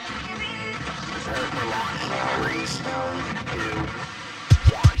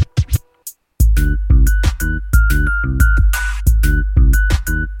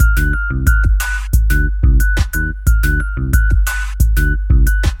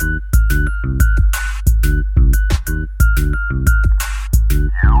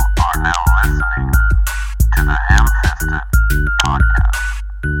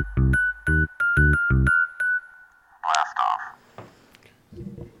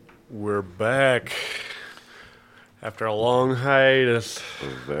We're back after a long hiatus. A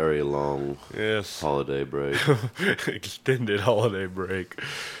very long holiday break. Extended holiday break.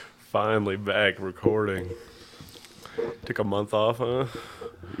 Finally back recording. Took a month off, huh?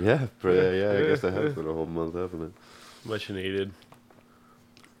 Yeah, I guess it has been a whole month, hasn't it? Much needed.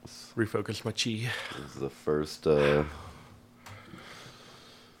 Refocus my chi. This is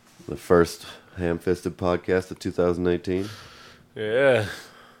the first ham-fisted podcast of 2018. Yeah.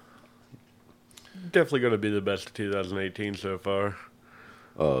 Definitely going to be the best of 2018 so far.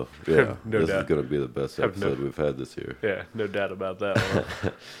 Oh, yeah. No this doubt. is going to be the best episode we've had this year. Yeah, no doubt about that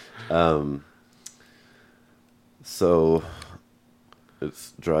one. So,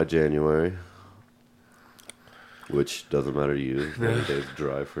 it's dry January, which doesn't matter to you. Every day's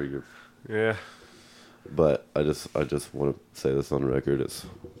dry for you. Yeah. But I just want to say this on record. It's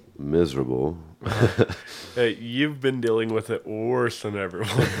miserable. Hey, you've been dealing with it worse than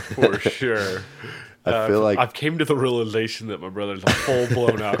everyone, for sure. I feel like I've came to the realization that my brother's a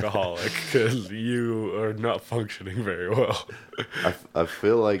full-blown alcoholic because you are not functioning very well. I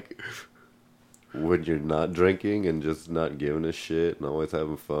feel like when you're not drinking and just not giving a shit and always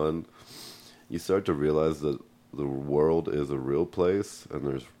having fun, you start to realize that the world is a real place and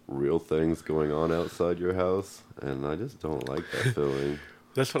there's real things going on outside your house, and I just don't like that feeling.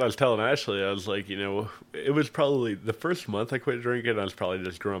 That's what I was telling Ashley. I was like, it was probably the first month I quit drinking, I was probably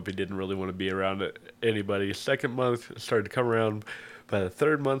just grumpy, didn't really want to be around anybody. Second month, started to come around. By the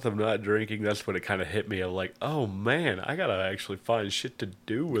third month of not drinking, that's when it kind of hit me. I'm like, oh man, I got to actually find shit to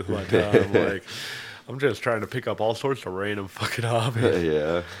do with my time. Like, I'm just trying to pick up all sorts of random fucking hobbies.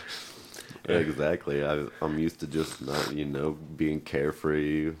 Yeah, exactly. I'm used to just not, being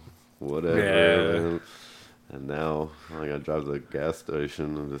carefree, whatever. Yeah. And now I gotta drive to the gas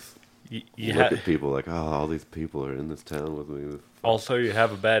station and just look at people like, oh, all these people are in this town with me. Also, you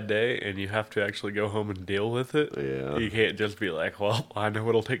have a bad day and you have to actually go home and deal with it. Yeah. You can't just be like, well, I know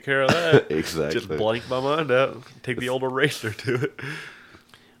what'll take care of that. Exactly. Just blank my mind out. Take the old eraser to it.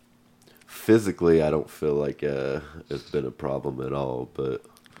 Physically, I don't feel like it's been a problem at all, but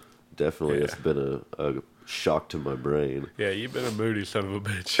definitely it's been a shock to my brain. Yeah, you've been a moody son of a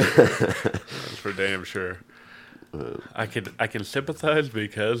bitch. That's for damn sure. I can sympathize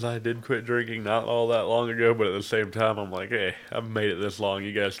because I did quit drinking not all that long ago, but at the same time, I'm like, hey, I've made it this long.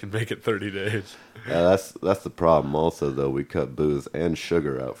 You guys can make it 30 days. That's the problem. Also, though, we cut booze and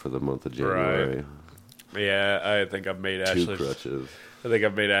sugar out for the month of January. Right. Yeah, I think I've made Two crutches. I think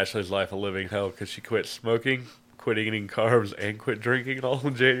I've made Ashley's life a living hell because she quit smoking, quit eating carbs, and quit drinking all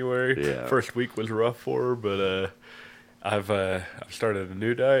in January. Yeah. First week was rough for her, but I've started a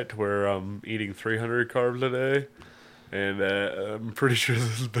new diet where I'm eating 300 carbs a day, and I'm pretty sure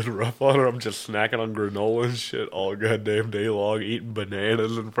this has been rough on her. I'm just snacking on granola and shit all goddamn day long, eating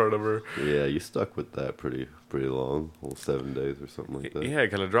bananas in front of her. Yeah, you stuck with that pretty long, whole 7 days or something like that. Yeah,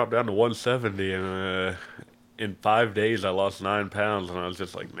 because I dropped down to 170, and in 5 days I lost 9 pounds, and I was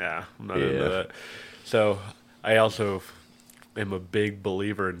just like, nah, I'm not into that. So I also am a big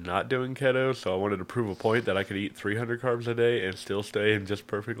believer in not doing keto, so I wanted to prove a point that I could eat 300 carbs a day and still stay in just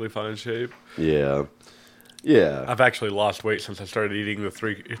perfectly fine shape. Yeah. I've actually lost weight since I started eating the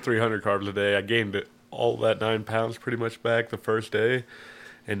 300 carbs a day. I gained all that 9 pounds pretty much back the first day,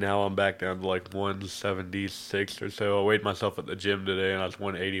 and now I'm back down to like 176 or so. I weighed myself at the gym today, and I was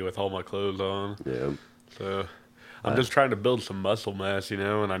 180 with all my clothes on. Yeah. So I'm just trying to build some muscle mass,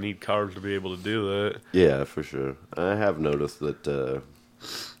 and I need carbs to be able to do that. Yeah, for sure. I have noticed that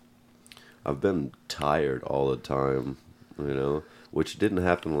I've been tired all the time, which didn't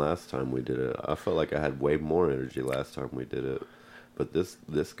happen last time we did it. I felt like I had way more energy last time we did it. But this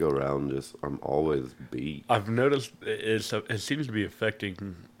go round, I'm always beat. I've noticed it seems to be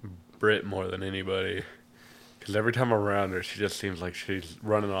affecting Britt more than anybody. Because every time I'm around her, she just seems like she's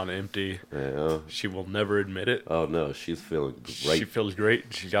running on empty. Yeah. She will never admit it. Oh, no, she's feeling great. She feels great.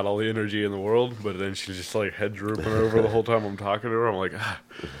 She's got all the energy in the world, but then she's just like head drooping over the whole time I'm talking to her. I'm like,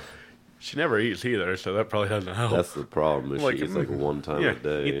 She never eats either, so that probably doesn't help. That's the problem. She eats like one time a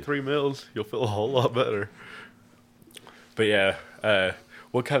day. Eat 3 meals, you'll feel a whole lot better. But yeah,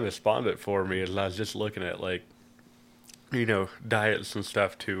 what kind of spawned it for me is I was just looking at diets and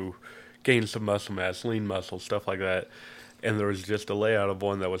stuff to gain some muscle mass, lean muscle, stuff like that. And there was just a layout of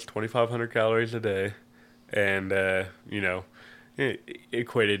one that was 2,500 calories a day, and it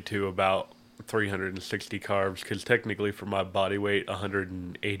equated to about 360 carbs. Because technically, for my body weight,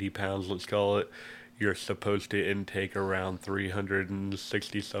 180 pounds, let's call it, you're supposed to intake around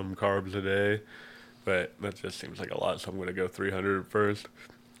 360 some carbs a day. But that just seems like a lot, so I'm going to go 300 first.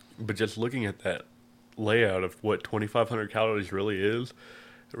 But just looking at that layout of what 2,500 calories really is,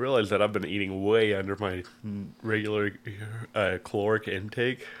 I realized that I've been eating way under my regular caloric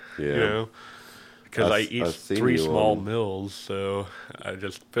intake. Yeah. You know, because I eat three small meals, so I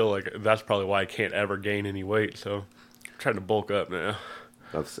just feel like that's probably why I can't ever gain any weight. So I'm trying to bulk up now.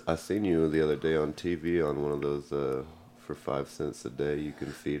 I seen you the other day on TV on one of those for 5 cents a day you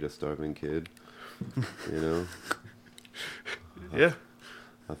can feed a starving kid. You know. Yeah.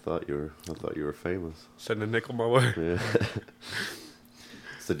 I thought you were famous. Send a nickel my way. Yeah.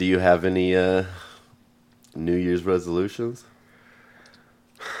 So, do you have any New Year's resolutions?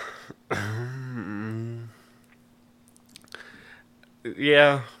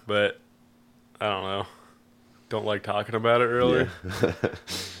 Yeah, but I don't know. Don't like talking about it, really. Yeah.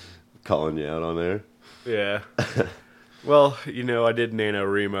 Calling you out on there. Yeah. Well, I did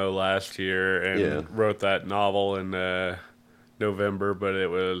NaNoWriMo last year and wrote that novel in November, but it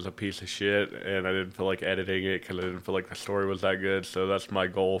was a piece of shit, and I didn't feel like editing it because I didn't feel like the story was that good. So that's my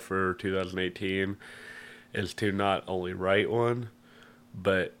goal for 2018, is to not only write one,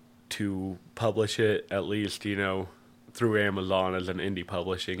 but to publish it at least, through Amazon as an indie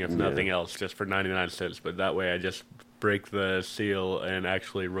publishing, if nothing else, just for 99 cents. But that way I just break the seal and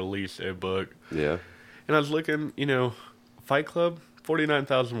actually release a book. Yeah. And I was looking, Fight Club,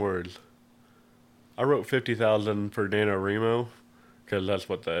 49,000 words. I wrote 50,000 for NaNoWriMo because that's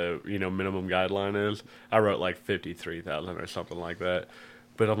what the minimum guideline is. I wrote like 53,000 or something like that.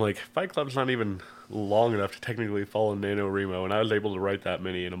 But I'm like, Fight Club's not even long enough to technically fall in NaNoWriMo, and I was able to write that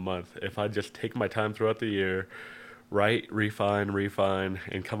many in a month. If I just take my time throughout the year, write, refine,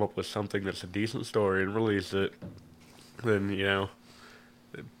 and come up with something that's a decent story and release it, then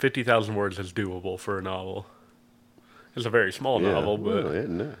 50,000 words is doable for a novel. It's a very small novel,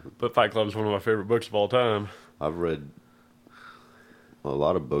 but Fight Club is one of my favorite books of all time. I've read a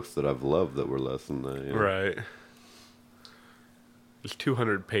lot of books that I've loved that were less than that. Yeah. Right. It's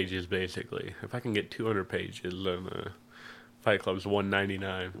 200 pages, basically. If I can get 200 pages, then Fight Club's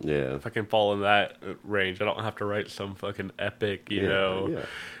 199. Yeah. If I can fall in that range, I don't have to write some fucking epic,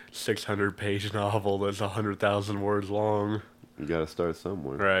 600-page novel that's 100,000 words long. You got to start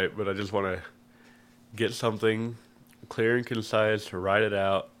somewhere. Right, but I just want to get something clear and concise, to write it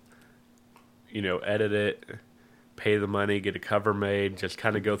out, edit it, pay the money, get a cover made, just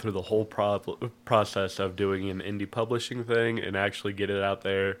kind of go through the whole process of doing an indie publishing thing and actually get it out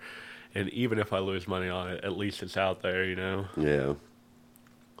there. And even if I lose money on it, at least it's out there, Yeah.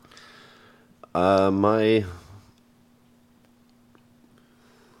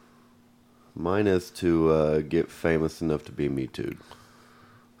 Mine is to get famous enough to be Me Too'd.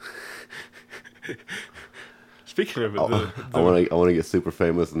 Speaking of it, I want to get super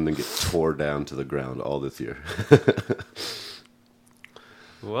famous and then get tore down to the ground all this year.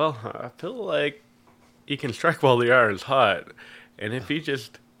 Well, I feel like you can strike while the iron's hot, and if you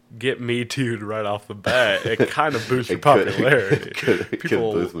just get Me Too'd right off the bat, it kind of boosts your popularity. It could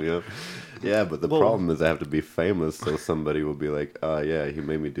boost me up. Yeah, but the problem is I have to be famous, so somebody will be like, yeah, he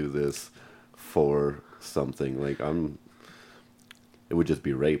made me do this for something. Like, it would just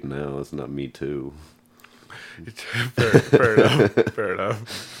be rape now. It's not Me Too. Fair enough. Fair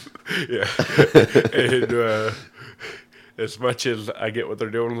enough. Yeah. And as much as I get what they're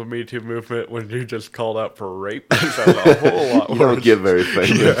doing with the Me Too movement, when you just called out for rape, this sounds a whole lot worse. You don't get very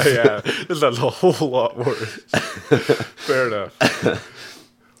famous. Yeah. This sounds a whole lot worse. Fair enough.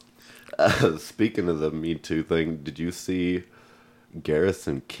 Speaking of the Me Too thing, did you see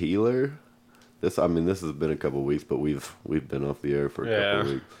Garrison Keillor? This has been a couple weeks, but we've been off the air for a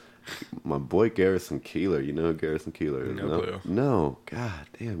couple weeks. My boy Garrison Keillor, you know who Garrison Keillor is? No clue. No. God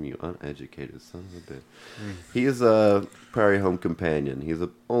damn, you uneducated son of a bitch. He is a Prairie Home Companion. He's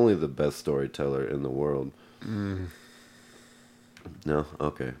only the best storyteller in the world. No?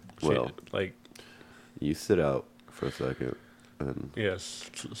 Okay. Well, you sit out for a second. And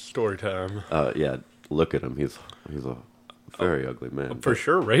yes, story time. Yeah, look at him. He's a very ugly man. For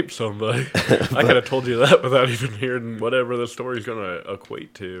sure raped somebody. I could have told you that without even hearing whatever the story's going to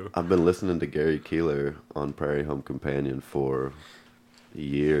equate to. I've been listening to Gary Keillor on Prairie Home Companion for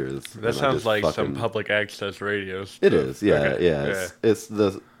years. That sounds like some public access radio stuff. It is, yeah, okay. Yeah.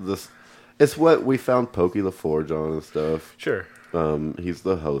 It's what we found Pokey LaForge on and stuff. Sure. He's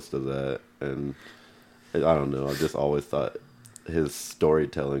the host of that, and I don't know. I just always thought his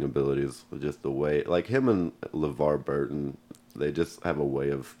storytelling abilities were just the way, like him and LeVar Burton, they just have a way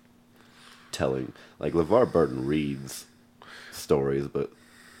of telling. Like LeVar Burton reads stories, but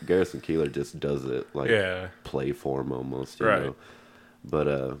Garrison Keillor just does it like play form almost, you know.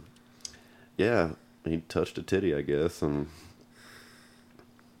 But yeah, he touched a titty, I guess, and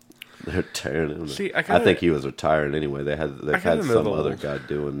they're tearing him. See, I think he was retiring anyway. They've had some other guy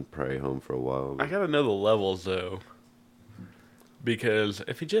doing Prairie Home for a while. I gotta know the levels though, because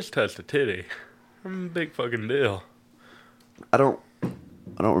if he just touched a titty, big fucking deal. I don't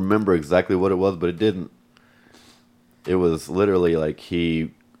remember exactly what it was, but it didn't. It was literally like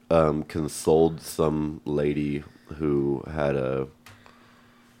he consoled some lady who had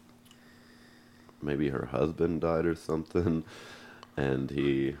maybe her husband died or something, and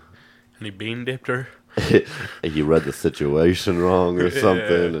he bean dipped her. He read the situation wrong or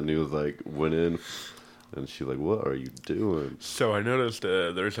something, and he was like, went in, and she's like, "What are you doing?" So I noticed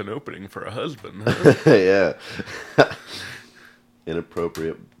there's an opening for a husband. Yeah.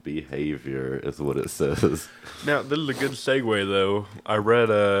 Inappropriate behavior is what it says. Now, this is a good segue, though. I read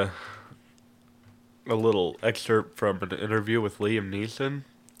a little excerpt from an interview with Liam Neeson,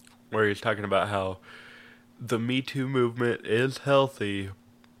 where he's talking about how the Me Too movement is healthy,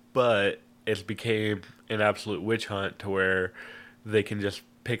 but it's became an absolute witch hunt to where they can just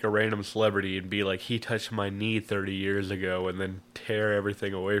pick a random celebrity and be like, he touched my knee 30 years ago, and then tear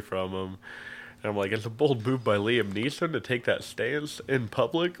everything away from him. And I'm like, it's a bold move by Liam Neeson to take that stance in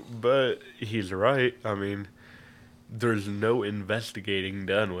public, but he's right. I mean, there's no investigating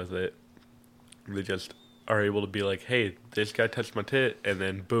done with it. They just are able to be like, hey, this guy touched my tit, and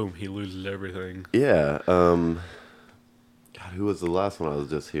then boom, he loses everything. Yeah. God, who was the last one I was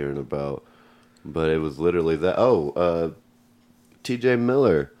just hearing about? But it was literally that. T.J.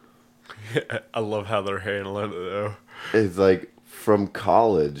 Miller. I love how they're handling it, though. It's like from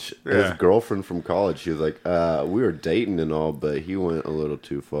college. Yeah. His girlfriend from college, she was like, we were dating and all, but he went a little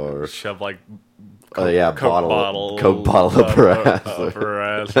too far. Shove like Coke bottle up her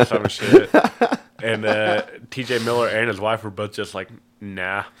ass or some shit. And T.J. Miller and his wife were both just like,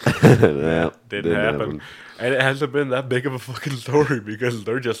 nah. Didn't happen. And it hasn't been that big of a fucking story because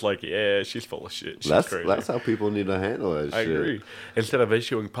they're just like, yeah, she's full of shit. She's crazy. That's how people need to handle that shit. I agree. Instead of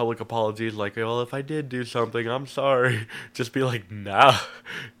issuing public apologies like, well, if I did do something, I'm sorry. Just be like, nah,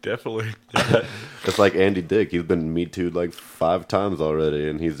 definitely. It's like Andy Dick. He's been Me Too'd like 5 times already,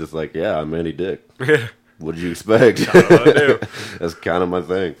 and he's just like, yeah, I'm Andy Dick. What did you expect? That's kind of my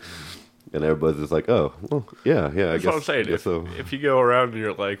thing. And everybody's just like, oh, well, yeah, I guess. That's what I'm saying. If you go around and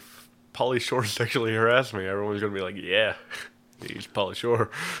you're like, Pauly Shore sexually harassed me, everyone's going to be like, yeah, he's Pauly Shore.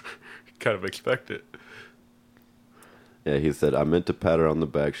 Kind of expect it. Yeah, he said, I meant to pat her on the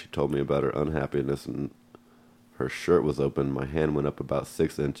back. She told me about her unhappiness, and her shirt was open. My hand went up about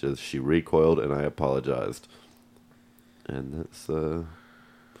 6 inches. She recoiled, and I apologized. And that's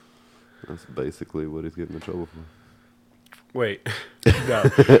basically what he's getting in trouble for. Wait, no,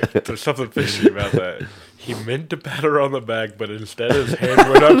 there's something fishy about that. He meant to pat her on the back, but instead his hand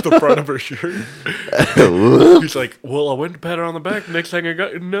went up the front of her shirt. He's like, well, I went to pat her on the back. Next thing I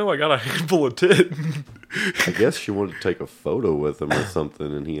got a handful of tit. I guess she wanted to take a photo with him or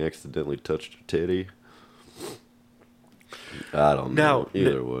something, and he accidentally touched her titty. I don't know.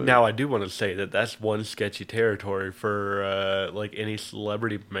 Either way. Now, I do want to say that that's one sketchy territory for like any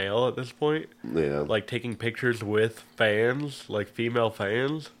celebrity male at this point. Yeah. Like taking pictures with fans, like female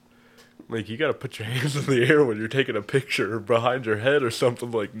fans. Like, you got to put your hands in the air when you're taking a picture behind your head or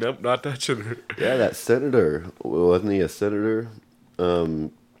something. Like, nope, not touching her. Yeah, that senator. Wasn't he a senator?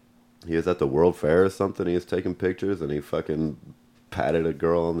 He was at the World Fair or something. He was taking pictures, and he fucking patted a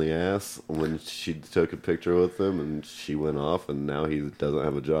girl on the ass when she took a picture with him, and she went off, and now he doesn't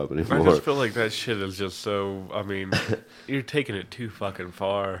have a job anymore. I just feel like that shit is just so, I mean, you're taking it too fucking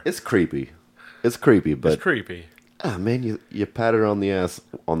far. It's creepy, but... It's creepy. Ah, man, you pat her on the ass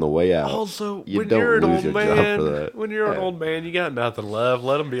on the way out. Also, when you're an old man, you got nothing left.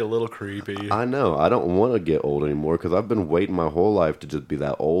 Let him be a little creepy. I know. I don't want to get old anymore because I've been waiting my whole life to just be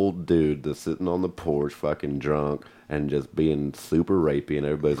that old dude that's sitting on the porch fucking drunk and just being super rapey, and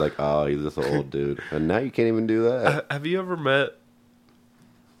everybody's like, oh, he's just an old dude. And now you can't even do that. Have you ever met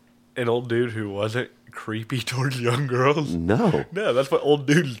an old dude who wasn't creepy towards young girls? No. No, that's what old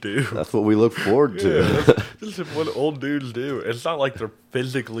dudes do. That's what we look forward to. Yeah, this is what old dudes do. It's not like they're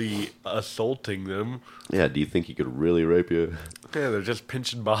physically assaulting them. Yeah, do you think he could really rape you? Yeah, they're just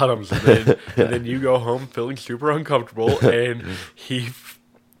pinching bottoms, and then you go home feeling super uncomfortable, and he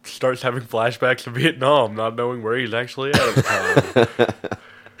starts having flashbacks to Vietnam, not knowing where he's actually at the time.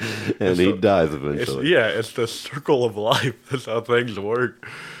 And he dies eventually. It's the circle of life. That's how things work.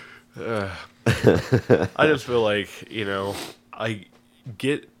 I just feel like, I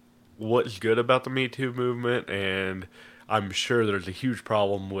get what's good about the Me Too movement, and I'm sure there's a huge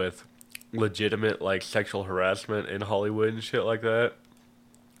problem with legitimate, like, sexual harassment in Hollywood and shit like that.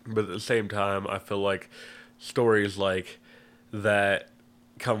 But at the same time, I feel like stories like that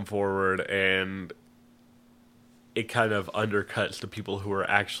come forward and it kind of undercuts the people who are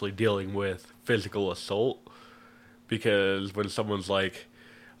actually dealing with physical assault. Because when someone's like,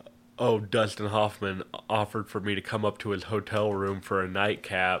 oh, Dustin Hoffman offered for me to come up to his hotel room for a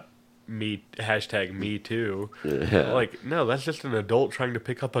nightcap, hashtag me too. Yeah. Like, no, that's just an adult trying to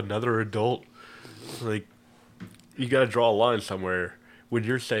pick up another adult. Like, you gotta draw a line somewhere. When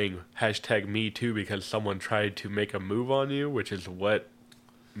you're saying hashtag me too because someone tried to make a move on you, which is what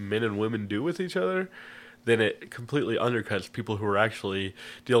men and women do with each other, then it completely undercuts people who are actually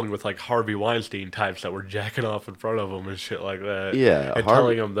dealing with, like, Harvey Weinstein types that were jacking off in front of them and shit like that. Yeah, And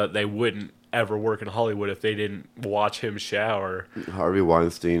telling them that they wouldn't ever work in Hollywood if they didn't watch him shower. Harvey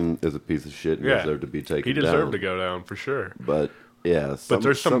Weinstein is a piece of shit and deserved to be taken down. He deserved to go down, for sure. But, yeah,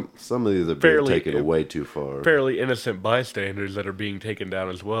 there's some of these are being taken way too far. Fairly innocent bystanders that are being taken down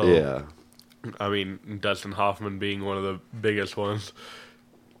as well. Yeah. I mean, Dustin Hoffman being one of the biggest ones.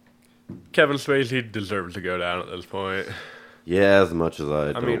 Kevin Spacey deserves to go down at this point. Yeah, as much as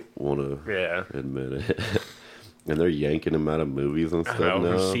I don't want to admit it. And they're yanking him out of movies and stuff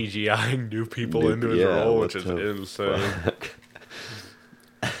now. CGIing new people into his role, which is insane.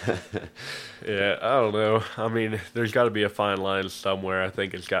 Yeah, I don't know. I mean, there's got to be a fine line somewhere. I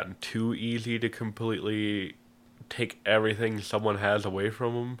think it's gotten too easy to completely take everything someone has away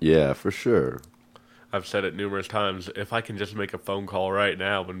from them. Yeah, for sure. I've said it numerous times. If I can just make a phone call right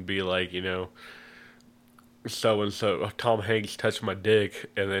now and be like, so-and-so, Tom Hanks touched my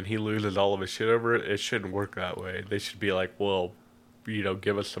dick, and then he loses all of his shit over it, it shouldn't work that way. They should be like, well,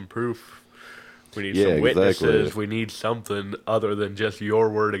 give us some proof. We need some witnesses. Exactly. We need something other than just your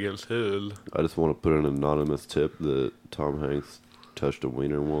word against his. I just want to put an anonymous tip that Tom Hanks touched a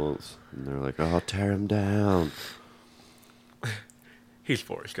wiener once, and they're like, "Oh, tear him down." He's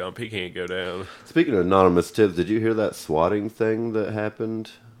Forrest Gump. He can't go down. Speaking of anonymous tips, did you hear that swatting thing that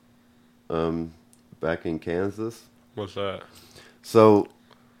happened back in Kansas? What's that? So,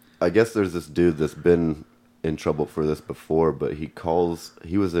 I guess there's this dude that's been in trouble for this before, but he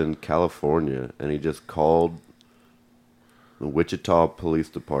was in California, and he just called the Wichita Police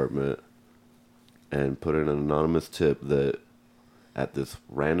Department and put in an anonymous tip that at this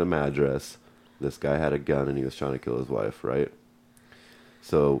random address, this guy had a gun and he was trying to kill his wife, right?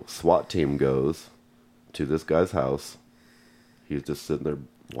 So, SWAT team goes to this guy's house. He's just sitting there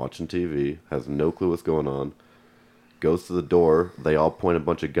watching TV, has no clue what's going on. Goes to the door. They all point a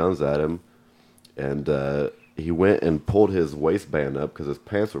bunch of guns at him. And he went and pulled his waistband up because his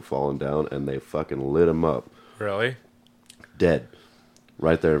pants were falling down, and they fucking lit him up. Really? Dead.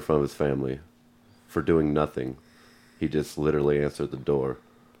 Right there in front of his family. For doing nothing. He just literally answered the door.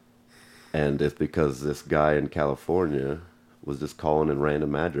 And it's because this guy in California was just calling in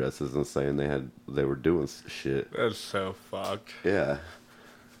random addresses and saying they were doing shit. That's so fucked. Yeah.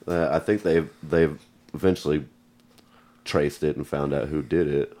 I think they've eventually traced it and found out who did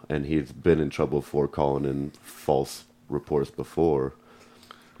it, and he's been in trouble for calling in false reports before.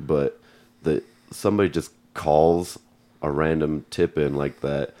 But somebody just calls a random tip in like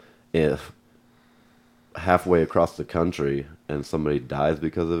that, if halfway across the country, and somebody dies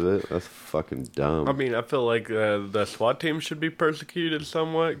because of it, that's fucking dumb. I mean, I feel like the SWAT team should be persecuted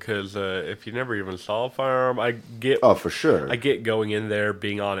somewhat, because if you never even saw a firearm, I get... Oh, for sure. I get going in there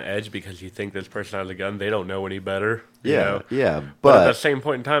being on edge because you think this person has a gun. They don't know any better. Yeah, yeah. But at the same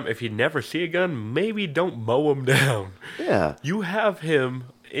point in time, if you never see a gun, maybe don't mow him down. Yeah. You have him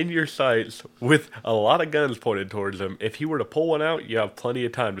in your sights with a lot of guns pointed towards him. If he were to pull one out, you have plenty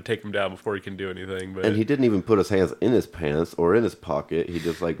of time to take him down before he can do anything. But... And he didn't even put his hands in his pants or in his pocket. He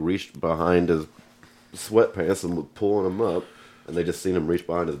just reached behind his sweatpants and was pulling him up, and they just seen him reach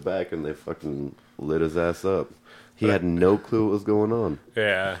behind his back, and they fucking lit his ass up. He had no clue what was going on.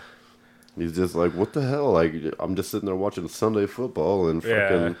 Yeah. He's just like, what the hell? I'm just sitting there watching Sunday football, and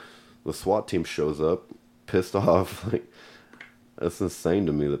fucking the SWAT team shows up, pissed off. That's insane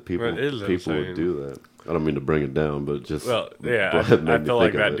to me that people would do that. I don't mean to bring it down, but just... Well, yeah, I feel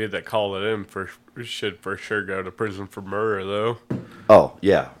like that dude that called it in should for sure go to prison for murder, though. Oh,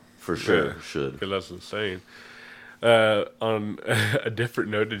 yeah, for sure, should. Because that's insane. On a different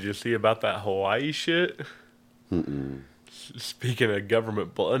note, did you see about that Hawaii shit? Mm-mm. speaking of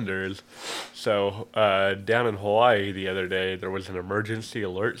government blunders, so down in Hawaii the other day, there was an emergency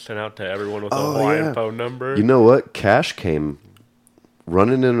alert sent out to everyone with a Oh Hawaiian yeah. phone number. You know what? Cash came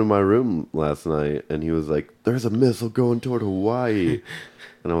running into my room last night, and he was like, "There's a missile going toward Hawaii,"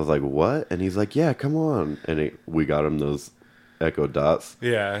 and I was like, "What?" And he's like, "Yeah, come on." And we got him those Echo Dots,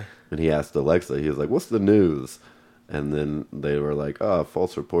 Yeah. and he asked Alexa. He was like, "What's the news?" And then they were like,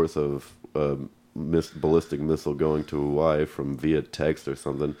 false reports of ballistic missile going to Hawaii from via text or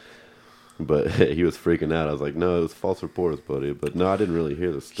something." But he was freaking out. I was like, "No, it was false reports, buddy." But no, I didn't really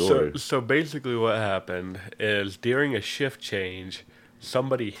hear the story. So basically, what happened is during a shift change,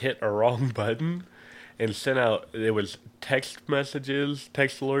 somebody hit a wrong button and sent out, it was text messages,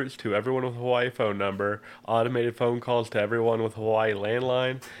 text alerts to everyone with a Hawaii phone number, automated phone calls to everyone with Hawaii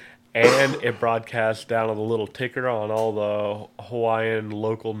landline, and it broadcast down on the little ticker on all the Hawaiian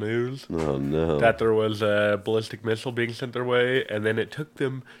local news Oh no. that there was a ballistic missile being sent their way, and then it took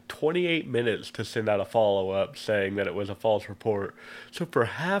them 28 minutes to send out a follow-up saying that it was a false report. So for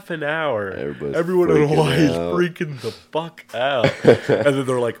half an hour, Everybody's everyone in freaking Hawaii is out. freaking the fuck out. And then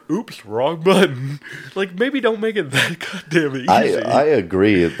they're like, oops, wrong button. Like, maybe don't make it that goddamn easy. I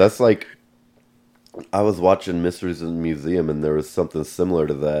agree. That's like, I was watching Mysteries in the Museum, and there was something similar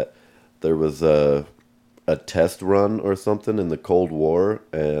to that. There was a test run or something in the Cold War,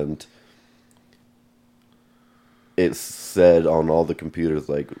 and it said on all the computers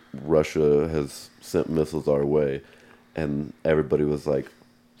like Russia has sent missiles our way, and everybody was like,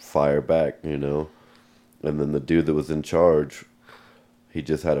 fire back, you know. And then the dude that was in charge, he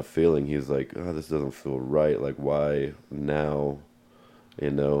just had a feeling. He was like, oh, this doesn't feel right. Like, why now? You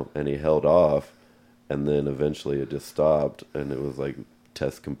know, and he held off, and then eventually it just stopped, and it was like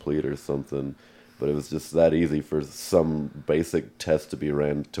test complete or something. But it was just that easy for some basic test to be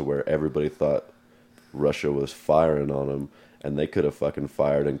ran to where everybody thought Russia was firing on them, and they could have fucking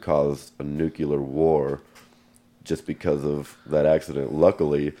fired and caused a nuclear war just because of that accident.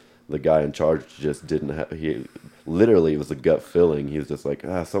 Luckily, the guy in charge just didn't have, he literally, it was a gut feeling. He was just like,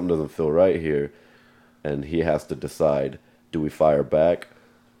 something doesn't feel right here, and he has to decide, do we fire back,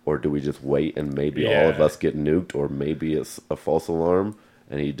 or do we just wait and maybe all of Yeah. us get nuked, or maybe it's a false alarm?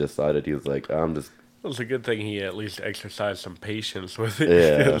 And he decided, he was like, I'm just, It was a good thing he at least exercised some patience with it.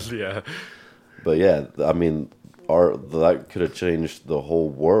 Yeah. because, yeah. but yeah, I mean, that could have changed the whole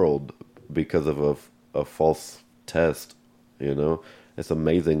world because of a false test, you know? It's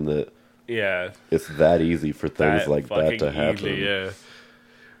amazing that Yeah. it's that easy for things like that fucking to happen. easy, yeah.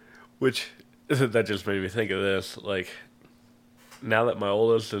 Which, that just made me think of this. Like, now that my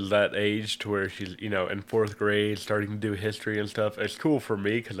oldest is that age to where she's, you know, in 4th grade, starting to do history and stuff, it's cool for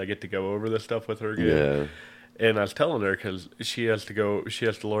me because I get to go over this stuff with her again. Yeah. And I was telling her because she has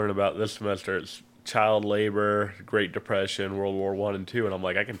to learn about this semester. It's child labor, Great Depression, World War I and II, and I'm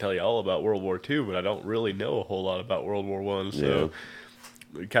like, I can tell you all about World War II, but I don't really know a whole lot about World War I. So,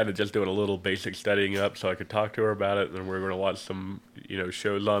 kind of just doing a little basic studying up so I could talk to her about it. And then we're going to watch some, you know,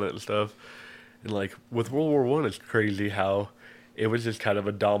 shows on it and stuff. And like with World War I, it's crazy how it was just kind of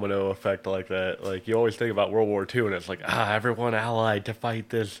a domino effect like that. Like you always think about World War II, and it's like everyone allied to fight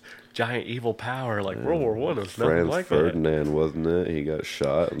this giant evil power. Like World War I was nothing Franz like that. Ferdinand, wasn't it? He got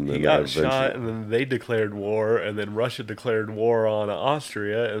shot, and then He got eventually- shot, and then they declared war, and then Russia declared war on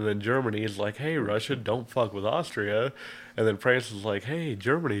Austria, and then Germany is like, hey, Russia, don't fuck with Austria. And then France is like, hey,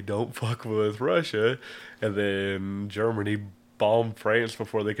 Germany, don't fuck with Russia. And then Germany bombed France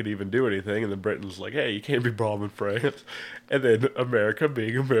before they could even do anything, and then Britain's like, hey, you can't be bombing France. And then America,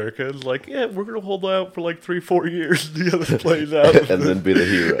 being America, is like, yeah, we're going to hold out for like 3-4 years to see how this plays out. and then be the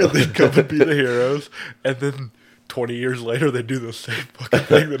hero. And then come and be the heroes. And then 20 years later, they do the same fucking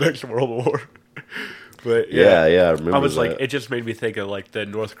thing the next World War. But yeah, I remember I was like, that. it just made me think of like the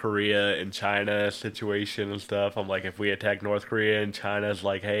North Korea and China situation and stuff. I'm like, if we attack North Korea and China's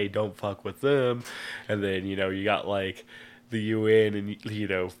like, hey, don't fuck with them. And then, you know, you got like the UN and, you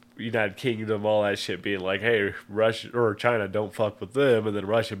know, United Kingdom, all that shit being like, hey, Russia or China, don't fuck with them. And then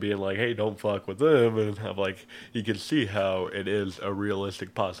Russia being like, hey, don't fuck with them. And I'm like, you can see how it is a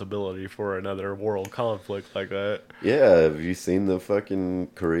realistic possibility for another world conflict like that. Yeah, have you seen the fucking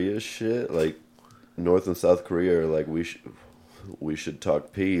Korea shit? Like, North and South Korea are like, we should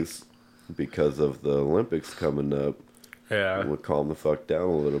talk peace because of the Olympics coming up. Yeah. We'll calm the fuck down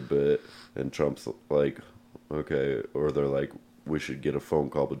a little bit. And Trump's like, okay. Or they're like, we should get a phone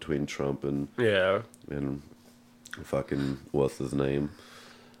call between Trump and Yeah. fucking, what's his name?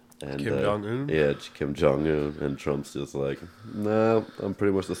 And, Kim Jong-un? Yeah, Kim Jong-un. And Trump's just like, nah, I'm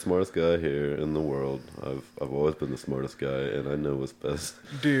pretty much the smartest guy here in the world. I've always been the smartest guy, and I know what's best.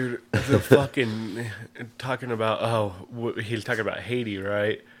 Dude, the fucking... talking about... he's talking about Haiti,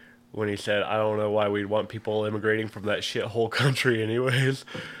 right? When he said, I don't know why we'd want people immigrating from that shithole country anyways.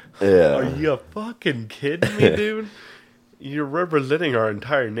 Yeah. Are you fucking kidding me, dude? You're representing our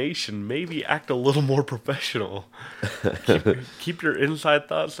entire nation. Maybe act a little more professional. Keep your inside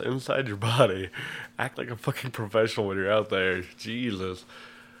thoughts inside your body. Act like a fucking professional when you're out there. Jesus.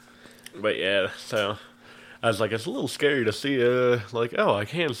 But yeah, so I was like, it's a little scary to see, I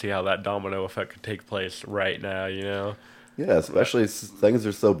can see how that domino effect could take place right now, you know? Yeah, especially things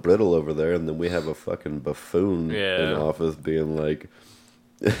are so brittle over there, and then we have a fucking buffoon in office being like,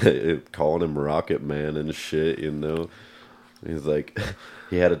 calling him Rocket Man and shit, you know? He's like,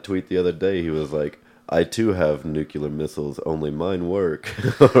 he had a tweet the other day. He was like, I too have nuclear missiles, only mine work.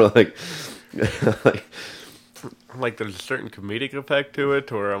 Or like, there's a certain comedic effect to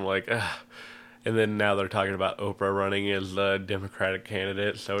it, where I'm like, ugh. And then now they're talking about Oprah running as a Democratic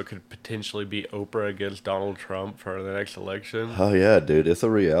candidate, so it could potentially be Oprah against Donald Trump for the next election. Oh yeah, dude, it's a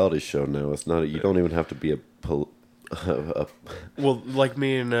reality show now. It's not. You don't even have to be Well, like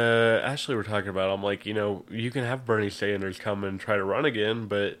me and Ashley were talking about, I'm like, you can have Bernie Sanders come and try to run again,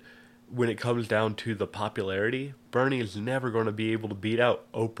 but when it comes down to the popularity, Bernie is never going to be able to beat out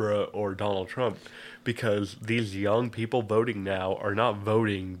Oprah or Donald Trump, because these young people voting now are not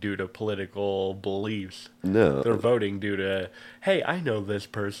voting due to political beliefs. No. They're voting due to, hey, I know this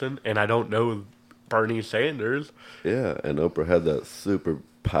person, and I don't know Bernie Sanders. Yeah, and Oprah had that super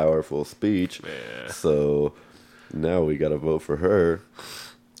powerful speech. Yeah. So now we got to vote for her.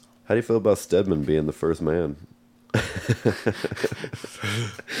 How do you feel about Stedman being the first man?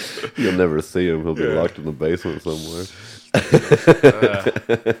 You'll never see him. He'll be locked in the basement somewhere.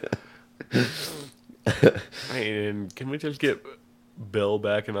 Can we just get Bill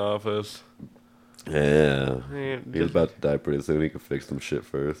back in office? Yeah. He's about to die pretty soon. He can fix some shit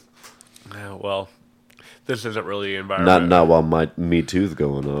first. Well, this isn't really the environment. Not while Me Too's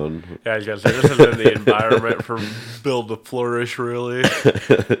going on. Yeah, I was gonna say, this isn't the environment for Bill to flourish, really.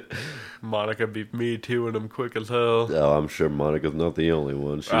 Monica beat Me Too and him quick as hell. Oh, I'm sure Monica's not the only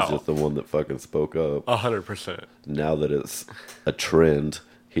one. She's just the one that fucking spoke up. 100%. Now that it's a trend,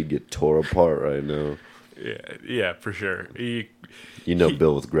 he'd get tore apart right now. Yeah, for sure.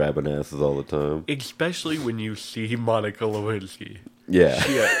 Bill was grabbing asses all the time. Especially when you see Monica Lewinsky. Yeah.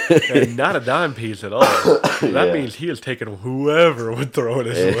 And not a dime piece at all. That means he is taking whoever would throw it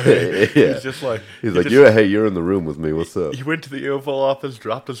his way. Yeah. He's just like... you're in the room with me. What's up? He went to the Oval Office,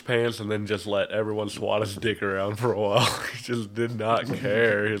 dropped his pants, and then just let everyone swat his dick around for a while. He just did not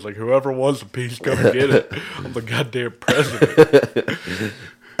care. He's like, whoever wants a piece, go get it. I'm the goddamn president.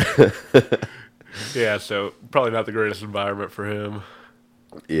 Yeah, so probably not the greatest environment for him.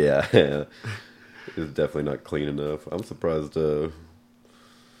 Yeah. It's definitely not clean enough. I'm surprised.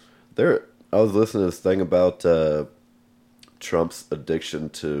 I was listening to this thing about Trump's addiction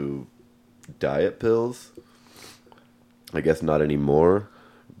to diet pills. I guess not anymore,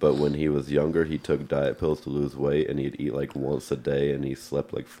 but when he was younger, he took diet pills to lose weight, and he'd eat like once a day, and he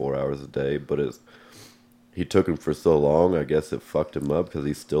slept like 4 hours a day. But he took them for so long, I guess it fucked him up, because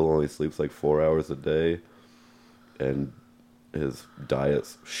he still only sleeps like 4 hours a day, and his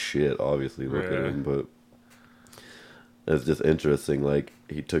diet's shit, obviously, look at him, but it's just interesting, like,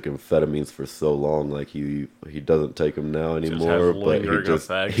 he took amphetamines for so long, like, he doesn't take them now anymore, but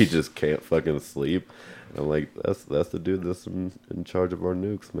he just can't fucking sleep. And I'm like, that's the dude that's in charge of our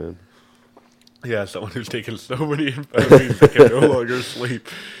nukes, man. Yeah, someone who's taken so many amphetamines that can no longer sleep.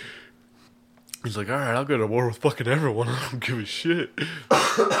 He's like, alright, I'll go to war with fucking everyone. I don't give a shit.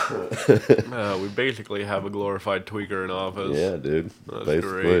 We basically have a glorified tweaker in office. Yeah, dude. That's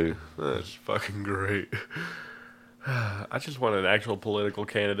basically. Great. That's fucking great. I just want an actual political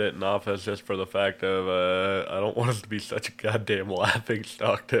candidate in office just for the fact of I don't want us to be such a goddamn laughing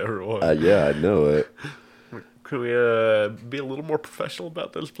stock to everyone. Yeah, I know it. Could we be a little more professional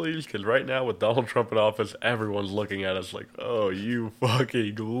about this, please? Because right now, with Donald Trump in office, everyone's looking at us like, oh, you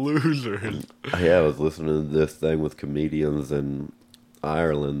fucking losers. Yeah, I was listening to this thing with comedians in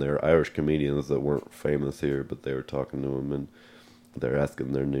Ireland. They're Irish comedians that weren't famous here, but they were talking to them, and they're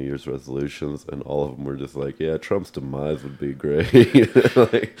asking their New Year's resolutions, and all of them were just like, yeah, Trump's demise would be great.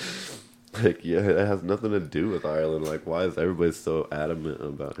 Like, yeah, it has nothing to do with Ireland. Like, why is everybody so adamant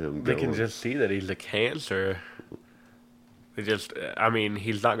about him They can just see that he's a cancer. He's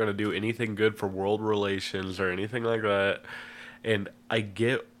not going to do anything good for world relations or anything like that. And I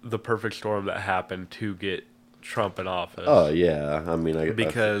get the perfect storm that happened to get Trump in office. Oh yeah, I mean,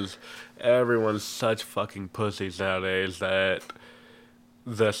 because everyone's such fucking pussies nowadays that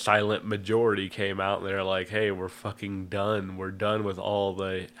the silent majority came out and they're like, hey, we're fucking done. We're done with all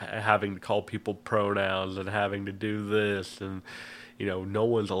the having to call people pronouns and having to do this. And, no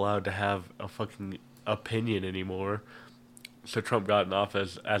one's allowed to have a fucking opinion anymore. So Trump got in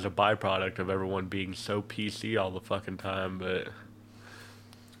office as a byproduct of everyone being so PC all the fucking time. But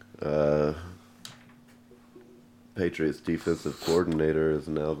Patriots defensive coordinator is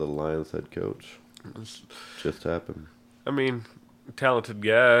now the Lions head coach. Just happened. I mean, talented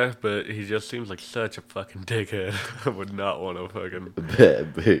guy, but he just seems like such a fucking dickhead. I would not want to fucking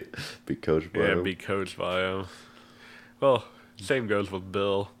be coached by him. be coached by him. Well, same goes with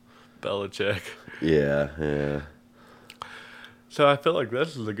Bill Belichick. Yeah. So I feel like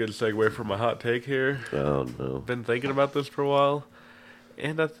this is a good segue for my hot take here. Oh no. Been thinking about this for a while,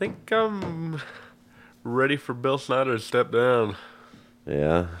 and I think I'm ready for Bill Snyder to step down.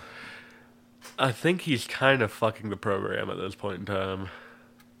 Yeah. I think he's kind of fucking the program at this point in time.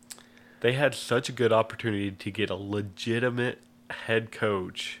 They had such a good opportunity to get a legitimate head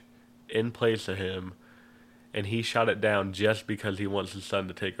coach in place of him, and he shot it down just because he wants his son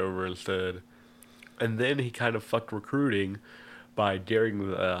to take over instead. And then he kind of fucked recruiting by daring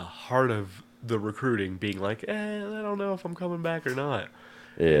the heart of the recruiting, being like, I don't know if I'm coming back or not.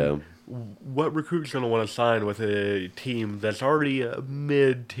 Yeah. What recruit's going to want to sign with a team that's already a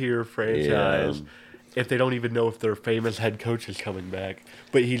mid-tier franchise if they don't even know if their famous head coach is coming back?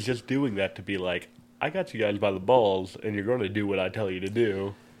 But he's just doing that to be like, I got you guys by the balls, and you're going to do what I tell you to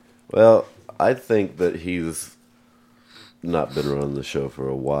do. Well, I think that he's not been running the show for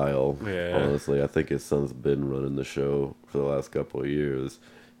a while. Yeah. Honestly, I think his son's been running the show for the last couple of years.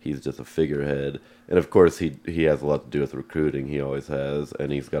 He's just a figurehead. And of course, he has a lot to do with recruiting. He always has.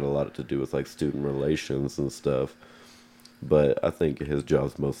 And he's got a lot to do with like student relations and stuff. But I think his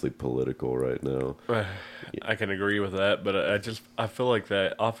job's mostly political right now. I can agree with that, but I feel like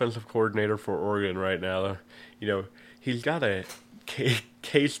that offensive coordinator for Oregon right now, he's got a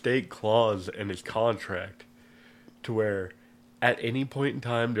K-State clause in his contract to where at any point in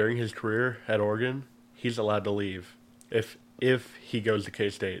time during his career at Oregon, he's allowed to leave. If he goes to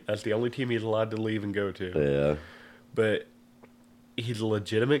K-State. That's the only team he's allowed to leave and go to. Yeah. But he's a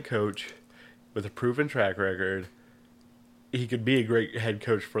legitimate coach with a proven track record. He could be a great head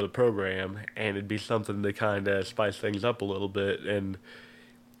coach for the program, and it'd be something to kind of spice things up a little bit. And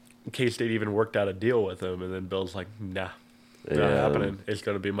K-State even worked out a deal with him, and then Bill's like, nah, not happening. It's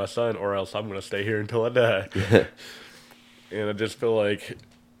going to be my son, or else I'm going to stay here until I die. And I just feel like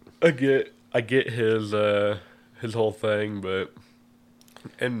I get his whole thing, but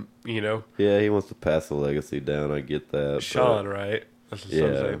yeah, he wants to pass the legacy down. I get that. Sean, right? That's his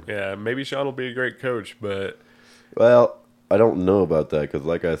son's name. Yeah, maybe Sean will be a great coach, but well, I don't know about that because,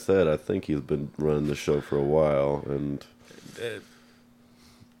 like I said, I think he's been running the show for a while, and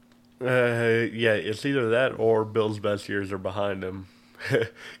yeah, it's either that or Bill's best years are behind him,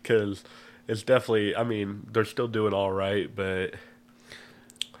 because it's definitely. I mean, they're still doing all right, but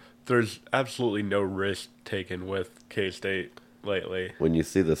there's absolutely no risk taken with K-State lately. When you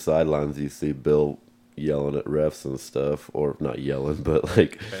see the sidelines, you see Bill yelling at refs and stuff, or not yelling, but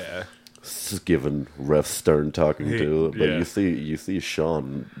like giving refs stern talking to. But you see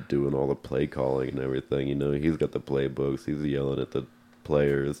Sean doing all the play calling and everything. He's got the playbooks. He's yelling at the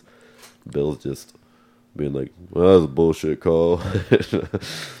players. Bill's just being like, "Well, that was a bullshit call."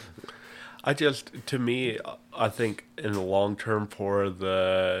 To me, I think in the long term for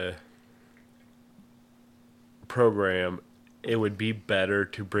the program, it would be better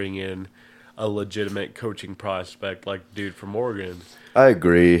to bring in a legitimate coaching prospect like the dude from Oregon. I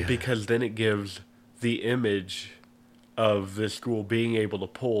agree. Because then it gives the image of this school being able to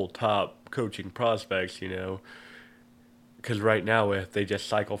pull top coaching prospects, Because right now, if they just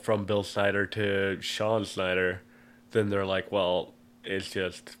cycle from Bill Snyder to Sean Snyder, then they're like, well, it's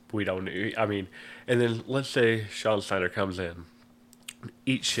just, we don't, I mean, and then let's say Sean Snyder comes in,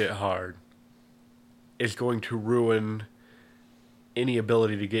 eats shit hard, is going to ruin any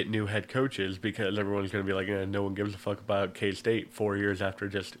ability to get new head coaches because everyone's going to be like, no one gives a fuck about K-State 4 years after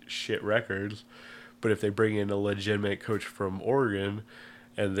just shit records. But if they bring in a legitimate coach from Oregon,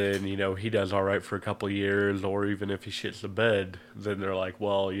 and then, he does all right for a couple of years, or even if he shits the bed, then they're like,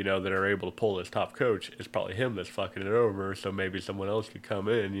 well, they're able to pull this top coach. It's probably him that's fucking it over, so maybe someone else could come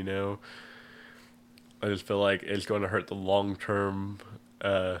in, I just feel like it's going to hurt the long-term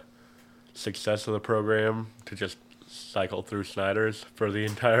success of the program to just cycle through Snyder's for the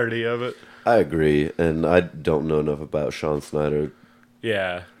entirety of it. I agree, and I don't know enough about Sean Snyder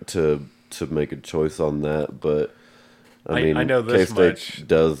to to make a choice on that, but I I mean, know this K-State much.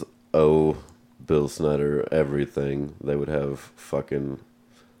 does owe Bill Snyder everything. They would have fucking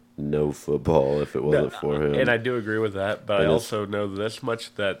no football if it No, wasn't for and him. I do agree with that, but I And it's also know this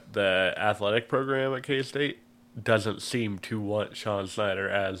much that the athletic program at K State doesn't seem to want Sean Snyder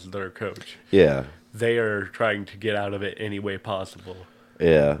as their coach. yeah, They are trying to get out of it any way possible.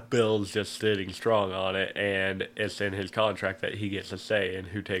 yeah, Bill's just sitting strong on it, and it's in his contract that he gets a say in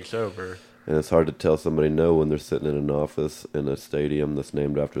who takes over. and it's hard to tell somebody no when they're sitting in an office in a stadium that's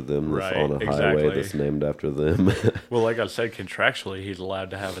named after them, that's Right, on a highway exactly. that's named after them. Well, like I said, contractually, he's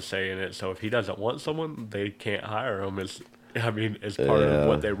allowed to have a say in it. So if he doesn't want someone, they can't hire him. It's part Yeah. of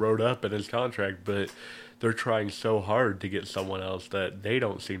what they wrote up in his contract. But they're trying so hard to get someone else that they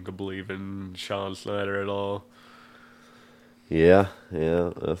don't seem to believe in Sean Snyder at all. Yeah,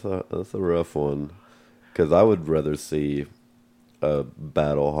 that's a rough one. Because I would rather see a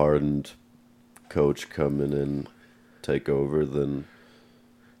battle hardened coach come in and take over than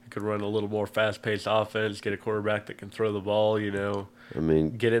He could run a little more fast paced offense, get a quarterback that can throw the ball, I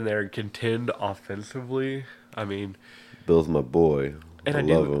mean, get in there and contend offensively. I mean, Bill's my boy. and I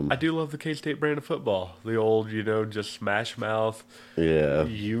love him. I do love the K State brand of football. The old, just smash mouth. Yeah,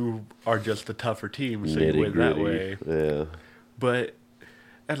 You are just the tougher team, so you nitty win that gritty. way. Yeah, But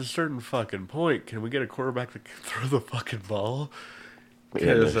at a certain fucking point, can we get a quarterback that can throw the fucking ball?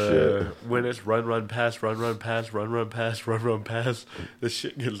 Yeah, no Because shit. when it's run, pass, run, pass, run, pass, run, pass, this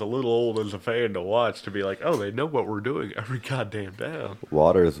shit gets a little old as a fan to watch. To be like, oh, they know what we're doing every goddamn down.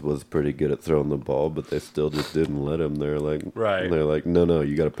 Waters was pretty good at throwing the ball, but they still just didn't let him. They're like, Right. They're like, no, you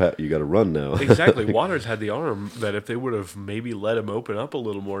you got to run now. Exactly. Waters had the arm that if they would have maybe let him open up a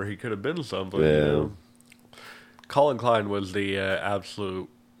little more, he could have been something. Yeah. Colin Klein was the absolute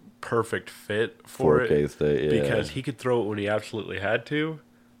perfect fit for it K-State, yeah. because he could throw it when he absolutely had to,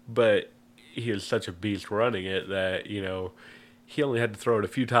 but he is such a beast running it that he only had to throw it a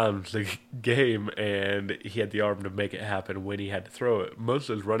few times a game, and he had the arm to make it happen when he had to throw it. Most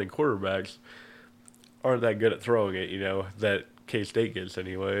of those running quarterbacks aren't that good at throwing it, that K-State gets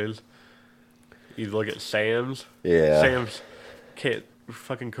anyways. You look at Sam's. Yeah. Sam's can't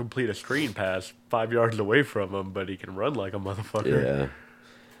fucking complete a screen pass 5 yards away from him, but he can run like a motherfucker. Yeah.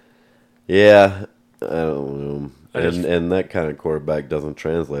 Yeah, I don't know. I just- And that kind of quarterback doesn't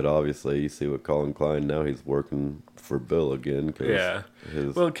translate, obviously. You see what Colin Klein, now he's working for Bill again. 'Cause Yeah.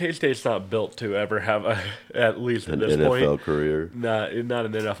 his Well, K-State's not built to ever have at least at an this NFL point, career. not an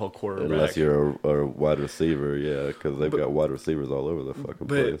NFL quarterback. Unless you're a wide receiver, yeah, because they've got wide receivers all over the fucking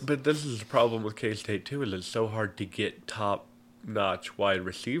place. But this is the problem with K-State too, is it's so hard to get top-notch wide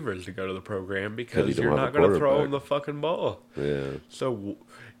receivers to go to the program because you don't you're have not a going to throw quarterback. them the fucking ball. Yeah. So,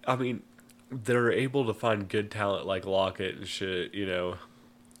 I mean, they're able to find good talent like Lockett and shit,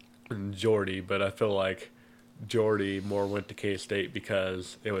 and Jordy, but I feel like Jordy more went to K-State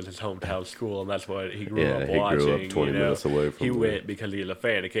because it was his hometown school, and that's what he grew Yeah, up he watching. grew up 20 minutes away from He there. went because he was a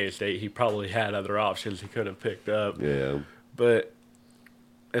fan of K-State. He probably had other options he could have picked up, Yeah. but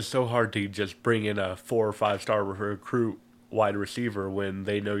it's so hard to just bring in a 4 or 5 star recruit wide receiver when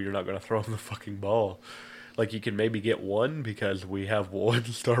they know you're not going to throw him the fucking ball. Like, you can maybe get one because we have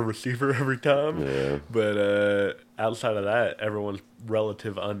 1-star receiver every time. Yeah. But outside of that, everyone's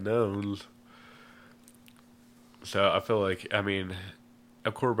relative unknowns. So I feel like,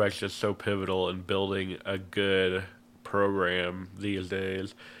 a quarterback's just so pivotal in building a good program these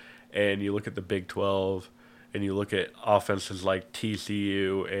days. And you look at the Big 12, and you look at offenses like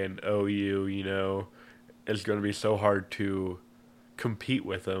TCU and OU, it's going to be so hard to compete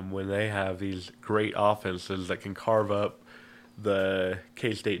with them when they have these great offenses that can carve up the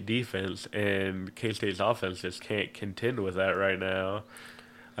K-State defense, and K-State's offense just can't contend with that right now.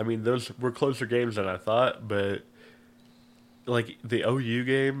 Those were closer games than I thought, but like the OU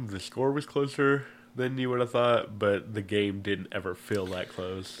game, the score was closer than you would have thought, but the game didn't ever feel that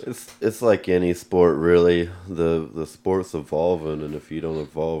close. It's like any sport, really. The sport's evolving, and if you don't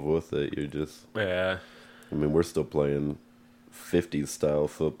evolve with it, you're just... Yeah. we're still playing 50s style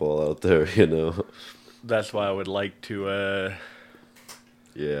football out there, That's why I would like to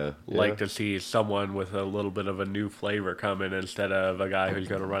Yeah. to see someone with a little bit of a new flavor come in instead of a guy who's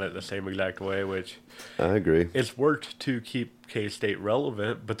going to run it the same exact way, which I agree. it's worked to keep K-State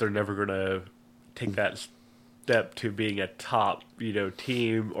relevant, but they're never going to take that step to being a top,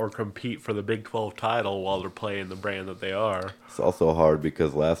 team or compete for the Big 12 title while they're playing the brand that they are. It's also hard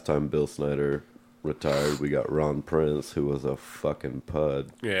because last time Bill Snyder retired, we got Ron Prince, who was a fucking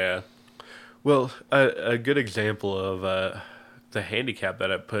pud. Yeah. Well, a good example of the handicap that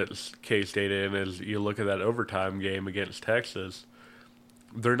it puts K-State in is you look at that overtime game against Texas.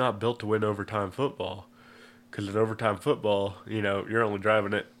 they're not built to win overtime football. Because in overtime football, you're only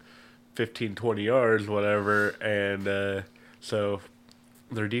driving it 15, 20 yards, whatever, and so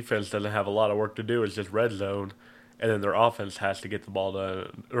their defense doesn't have a lot of work to do. It's just red zone, and then their offense has to get the ball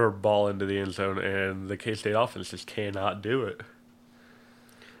done or ball into the end zone, and the K-State offense just cannot do it.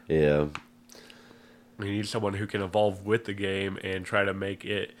 Yeah. You need someone who can evolve with the game and try to make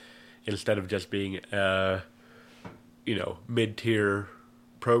it, instead of just being mid-tier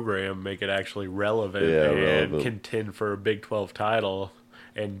program, make it actually relevant and relevant. contend for a Big 12 title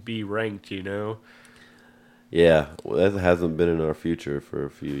and be ranked, Yeah, well, that hasn't been in our future for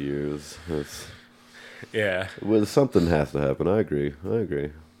a few years. Yeah. Well, something has to happen. I agree.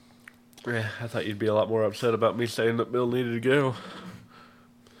 Yeah, I thought you'd be a lot more upset about me saying that Bill needed to go.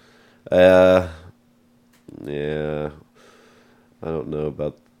 Yeah. I don't know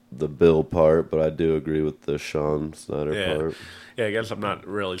about the Bill part, but I do agree with the Sean Snyder part. Yeah, I guess I'm not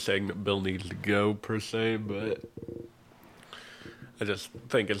really saying that Bill needs to go per se, but I just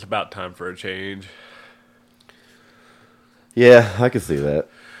think it's about time for a change. Yeah, I can see that.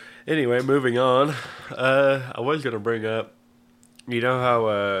 Anyway, moving on. I was going to bring up, how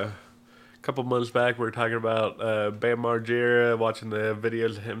a couple months back we were talking about Bam Margera, watching the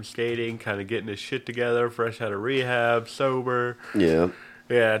videos of him skating, kind of getting his shit together, fresh out of rehab, sober. Yeah.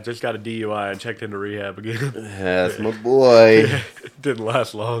 Yeah, just got a DUI and checked into rehab again. That's my boy. Didn't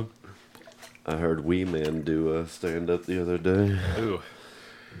last long. I heard Wee Man do a stand-up the other day. Ooh.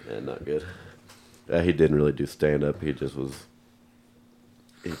 Yeah, not good. He didn't really do stand-up. He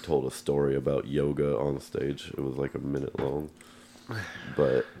told a story about yoga on stage. It was like a minute long.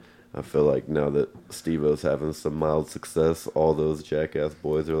 But I feel like now that Steve-O's having some mild success, all those jackass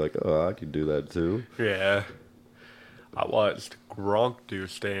boys are like, oh, I can do that too. Yeah. I watched Gronk do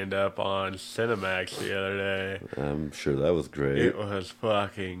stand-up on Cinemax the other day. I'm sure that was great. It was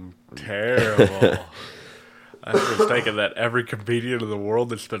fucking terrible. I was thinking that every comedian in the world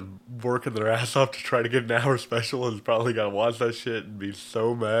that's been working their ass off to try to get an hour special is probably going to watch that shit and be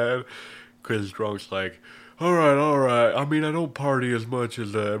so mad. Because Gronk's like, all right. I mean, I don't party as much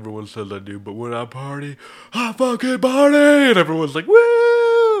as everyone says I do, but when I party, I fucking party! And everyone's like,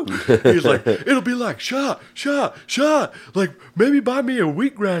 woo! He's like, it'll be like, shot. Like, maybe buy me a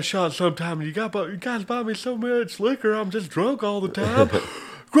wheatgrass shot sometime. You guys buy me so much liquor, I'm just drunk all the time.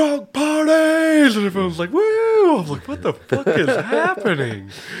 Gronk parties! And everyone's like, woo! I'm like, what the fuck is happening?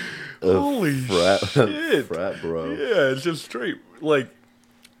 Holy shit. Frat bro. Yeah, it's just straight, like,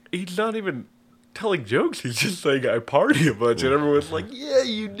 he's not even telling jokes. He's just saying, I party a bunch. And everyone's like, yeah,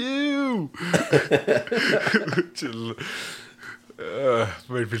 you do! Just,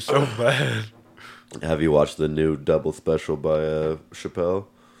 made me so mad. Have you watched the new double special by Chappelle?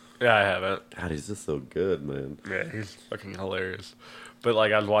 Yeah, I haven't. God, he's just so good, man. Yeah, he's fucking hilarious. But,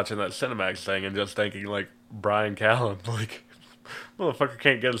 like, I was watching that Cinemax thing and just thinking, like, Brian Callen, like, motherfucker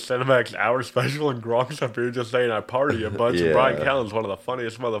can't get a Cinemax hour special, and Gronk's up here just saying I party a bunch. Yeah. And Brian Callen's one of the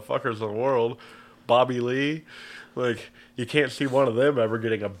funniest motherfuckers in the world. Bobby Lee, like, you can't see one of them ever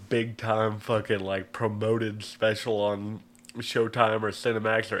getting a big time fucking, like, promoted special on Showtime or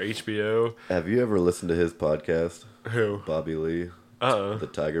Cinemax or HBO. Have you ever listened to his podcast? Who? Bobby Lee. Uh-uh. The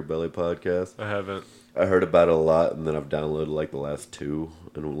Tiger Belly podcast. I haven't. I heard about it a lot, and then I've downloaded like the last two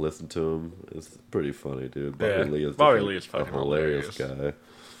and listened to them. It's pretty funny, dude. Bobby Lee is fucking hilarious guy.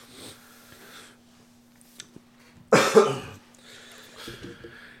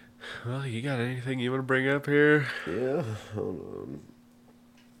 Well, you got anything you want to bring up here? Yeah, hold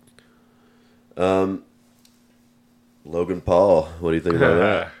on. Logan Paul, what do you think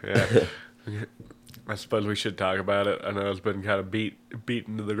about that? Yeah. I suppose we should talk about it. I know it's been kind of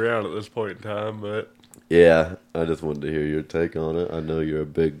beaten to the ground at this point in time, but Yeah, I just wanted to hear your take on it. I know you're a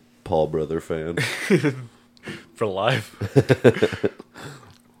big Paul brother fan. for life.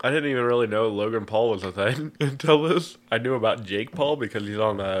 I didn't even really know Logan Paul was a thing until this. I knew about Jake Paul because he's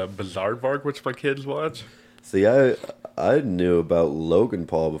on Bizarre which my kids watch. See, I knew about Logan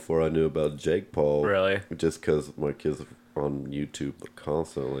Paul before I knew about Jake Paul. Really? Just because my kids are on YouTube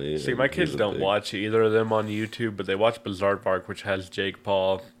constantly. See, my kids don't watch either of them on YouTube, but they watch Bizarre which has Jake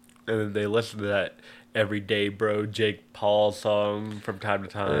Paul, and then they listen to that Everyday Bro Jake Paul song from time to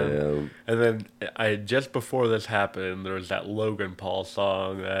time. And then just before this happened, there was that Logan Paul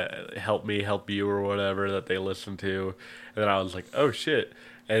song, Help Me Help You or whatever, that they listened to. And then I was like, oh shit.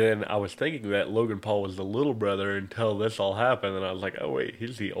 And then I was thinking that Logan Paul was the little brother until this all happened. And I was like, oh wait,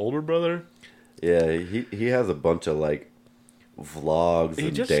 he's the older brother? Yeah, he has a bunch of like vlogs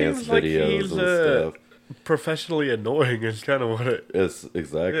and dance like videos he's, and stuff. Professionally annoying is kind of what it It's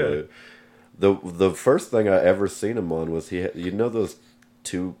exactly. Yeah. The first thing I ever seen him on was those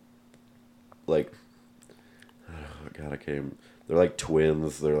two, like, oh God, I can't. They're like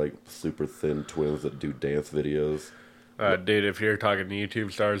twins. They're like super thin twins that do dance videos. Dude, if you're talking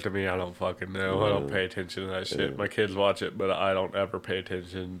YouTube stars to me, I don't fucking know. I don't pay attention to that shit. My kids watch it, but I don't ever pay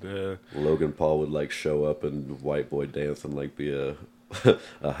attention to... Logan Paul would like show up and white boy dance and like be a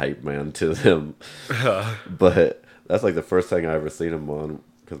a hype man to them. But that's like the first thing I ever seen him on,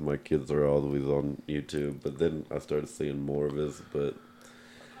 because my kids are always on YouTube. But then I started seeing more of his. But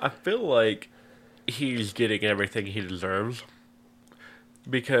I feel like he's getting everything he deserves,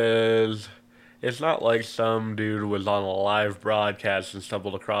 because it's not like some dude was on a live broadcast and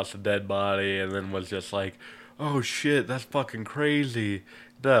stumbled across a dead body and then was just like, oh shit, that's fucking crazy.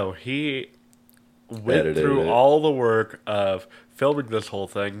 No, he went Edited through it. all the work of filming this whole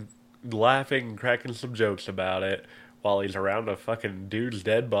thing, laughing and cracking some jokes about it while he's around a fucking dude's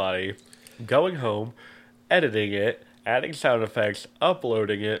dead body, going home, editing it, adding sound effects,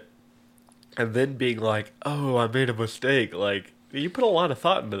 uploading it, and then being like, oh, I made a mistake. Like, you put a lot of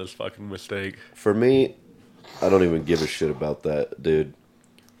thought into this fucking mistake. for me, I don't even give a shit about that, dude.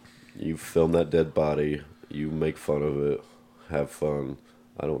 You film that dead body, you make fun of it, have fun.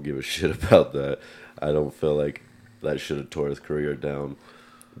 I don't give a shit about that. I don't feel like that should have tore his career down.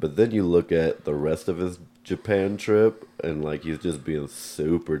 But then you look at the rest of his Japan trip, and like he's just being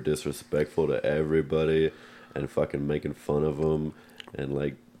super disrespectful to everybody, and fucking making fun of them, and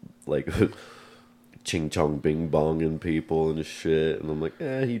like ching chong bing bonging people and shit. And I'm like,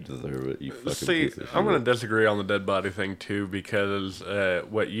 you deserve it, you fucking See, piece of shit. I'm going to disagree on the dead body thing too, because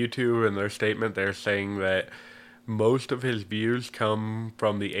what YouTube in their statement, they're saying that most of his views come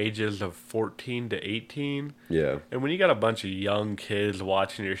from the ages of 14 to 18. Yeah. And when you got a bunch of young kids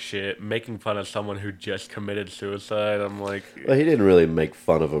watching your shit, making fun of someone who just committed suicide, I'm like... Well, he didn't really make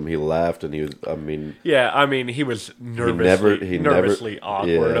fun of him. He laughed, and he was, I mean... Yeah, I mean, he was nervously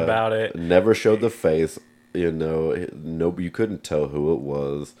awkward about it. Never showed the face, you know. No, you couldn't tell who it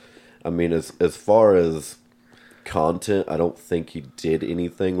was. I mean, as far as content, I don't think he did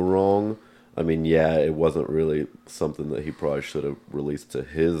anything wrong. I mean, yeah, it wasn't really something that he probably should have released to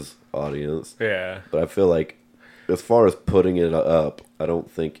his audience. Yeah. But I feel like, as far as putting it up, I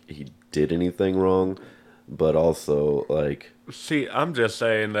don't think he did anything wrong. But also, like... See, I'm just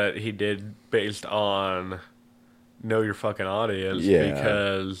saying that he did based on know your fucking audience. Yeah.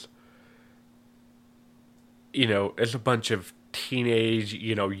 Because, you know, it's a bunch of teenage,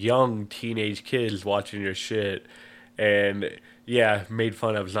 young teenage kids watching your shit. And... yeah, made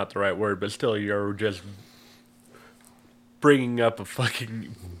fun of is not the right word, but still, you're just bringing up a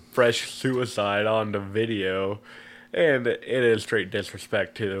fucking fresh suicide onto video, and it is straight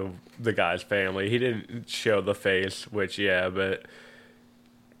disrespect to the guy's family. He didn't show the face, which, yeah, but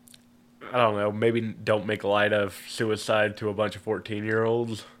I don't know, maybe don't make light of suicide to a bunch of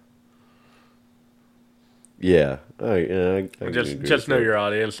 14-year-olds. Yeah, I just know your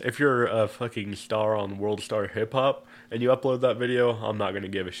audience. If you're a fucking star on World Star Hip Hop and you upload that video, I'm not going to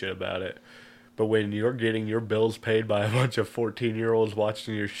give a shit about it. But when you're getting your bills paid by a bunch of 14-year-olds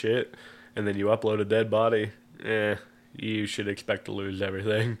watching your shit, and then you upload a dead body, you should expect to lose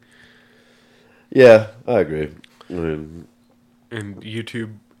everything. Yeah, I agree. I mean, And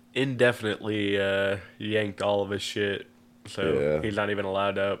YouTube indefinitely yanked all of his shit. So he's not even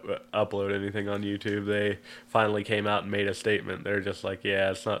allowed to upload anything on YouTube. They finally came out and made a statement. They're just like,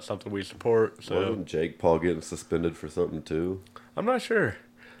 yeah, it's not something we support. So wasn't Jake Paul getting suspended for something too? I'm not sure.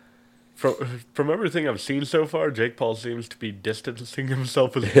 From everything I've seen so far, Jake Paul seems to be distancing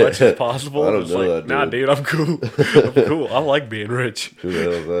himself as much as possible. I don't It's know like, that, dude. nah, dude, I'm cool. I'm cool. I like being rich. Who the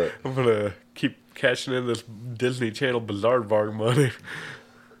hell is that? I'm gonna keep cashing in this Disney Channel Bizarre money.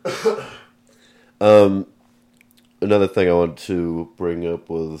 Another thing I wanted to bring up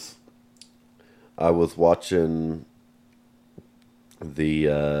was I was watching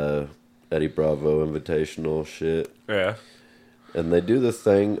the Eddie Bravo Invitational shit, Yeah. and they do this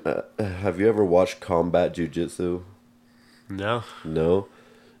thing. Have you ever watched Combat Jiu-Jitsu? No. No?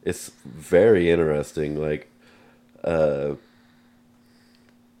 It's very interesting. Like, I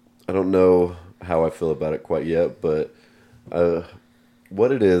don't know how I feel about it quite yet, but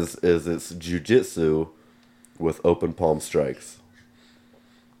what it is it's jiu-jitsu with open palm strikes.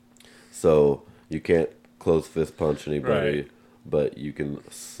 So you can't close fist punch anybody, Right. but you can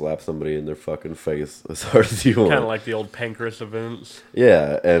slap somebody in their fucking face as hard as you want. Kind of like the old Pancras events.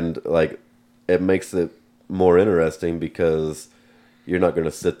 Yeah, and like it makes it more interesting because you're not going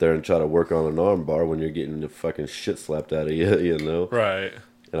to sit there and try to work on an arm bar when you're getting the fucking shit slapped out of you, you know? Right.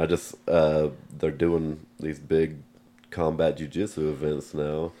 And I just, they're doing these big combat jiu-jitsu events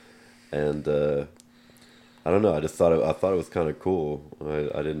now, and I don't know. I thought it was kind of cool.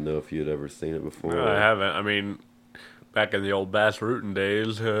 I didn't know if you'd ever seen it No, I before. haven't. I mean, back in the old Bass Rutten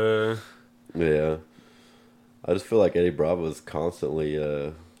days, Yeah, I just feel like Eddie Bravo is constantly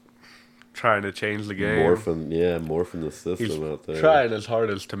trying to change the game. morphing the He's system out there. trying his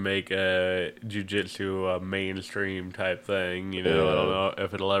hardest to make jiu-jitsu a mainstream type thing. You know, I don't Yeah, know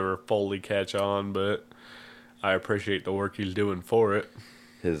if it'll ever fully catch on, but I appreciate the work he's doing for it.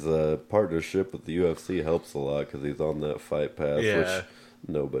 his partnership with the UFC helps a lot because he's on that Fight Pass, Yeah, which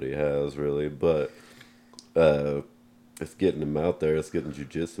nobody has really. But uh, it's getting him out there. It's getting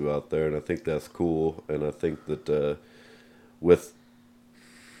jiu-jitsu out there, and I think that's cool. And I think that with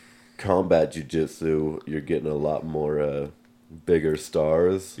combat jiu-jitsu, you're getting a lot more bigger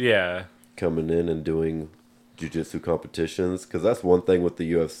stars yeah, coming in and doing jiu-jitsu competitions, because that's one thing with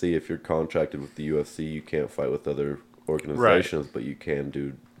the UFC. If you're contracted with the UFC, you can't fight with other right, organizations, but you can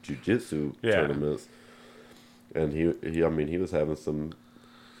do jiu-jitsu yeah. tournaments. And I mean, he was having some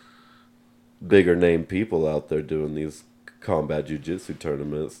bigger name people out there doing these combat jiu-jitsu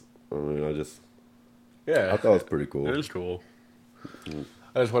tournaments. I mean, I Yeah, thought it was pretty it cool. is cool.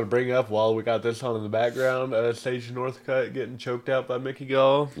 I just want to bring up while we got this on in the background, Sage Northcutt getting choked out by Mickey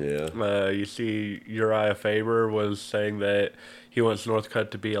Gall. Yeah. You see, Uriah Faber was saying that he wants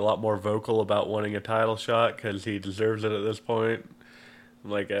Northcutt to be a lot more vocal about wanting a title shot because he deserves it at this point.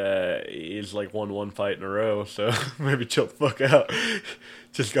 Like, he's like won one fight in a row, so maybe chill the fuck out.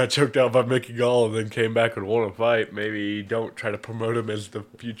 Just got choked out by Mickey Gall and then came back and won a fight. Maybe don't try to promote him as the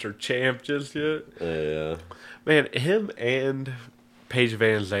future champ just yet. Yeah. Man, him and Paige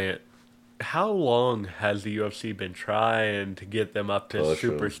Van Zant, how long has the UFC been trying to get them up to Push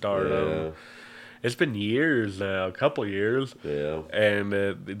 'em. superstardom? It's been years now, a couple years, Yeah. and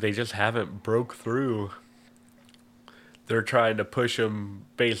they just haven't broke through. They're trying to push him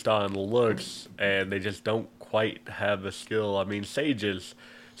based on looks, and they just don't quite have the skill. I mean, Sage is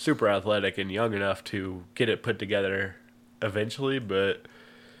super athletic and young enough to get it put together eventually, but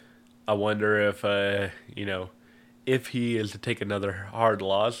I wonder if, if he is to take another hard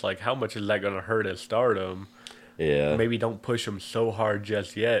loss, like how much is that going to hurt his stardom? Yeah. Maybe don't push him so hard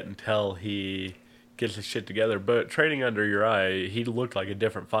just yet until he gets his shit together. But training under Uriah, he looked like a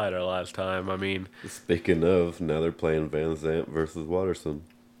different fighter last time. I mean, Speaking of, now they're playing Van Zant versus Watterson.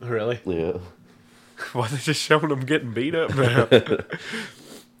 really? Yeah. Why they just showing him getting beat up now?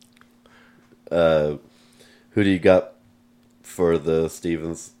 Who do you got for the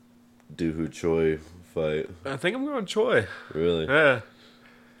Stevens Doohoo Choi fight? I think I'm going Choi. Really? Yeah.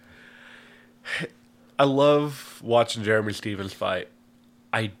 I love watching Jeremy Stevens fight.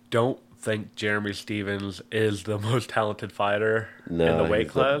 I don't think Jeremy Stevens is the most talented fighter in the No, weight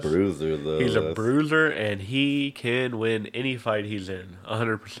he's class. a bruiser though. He's a That's- bruiser, and he can win any fight he's in,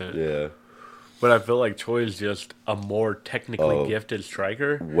 100%. Yeah, But I feel like Choi is just a more technically Oh. gifted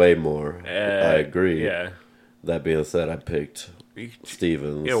striker. way more. I agree. Yeah. That being said, I picked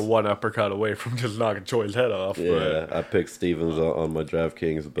Stevens. One uppercut away from just knocking Choi's head off. Yeah, I picked Stevens on my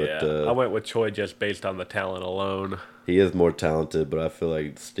DraftKings, but I went with Choi just based on the talent alone. he is more talented. But I feel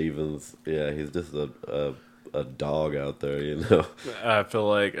like Stevens, yeah, he's just a dog out there, you know. I feel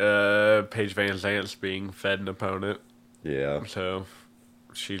like Paige Van Zant's being fed an opponent, Yeah, so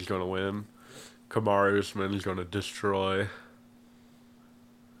she's going to win. Kamaru Usman's going to destroy.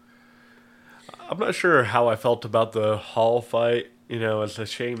 I'm not sure how I felt about the Hall fight. You know, it's a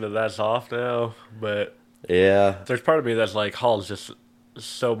shame that that's off now, but yeah. there's part of me that's like, Hall's just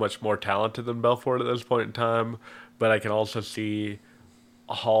so much more talented than Belfort at this point in time, but I can also see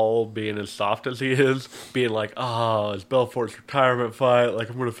Hall being as soft as he is, being like, oh, it's Belfort's retirement fight. Like,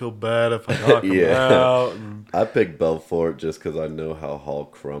 I'm going to feel bad if I knock him Yeah. out. And I picked Belfort just because I know how Hall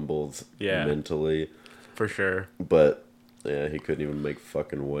crumbles Yeah. mentally. for sure. But yeah, he couldn't even make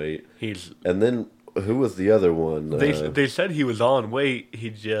fucking weight. He's. And then who was the other one? They said he was on weight. He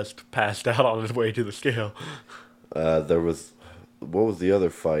just passed out on his way to the scale. There was, what was the other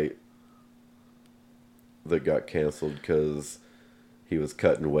fight that got canceled because he was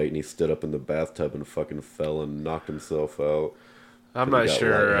cutting weight and he stood up in the bathtub and fucking fell and knocked himself out. I'm He not got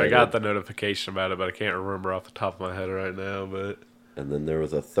sure. I lightheaded. got the notification about it, but I can't remember off the top of my head right now. But And then there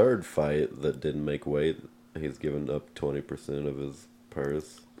was a third fight that didn't make weight. He's given up 20% of his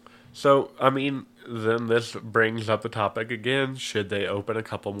purse. so, I mean, then this brings up the topic again. Should they open a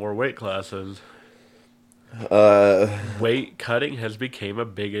couple more weight classes? Weight cutting has become a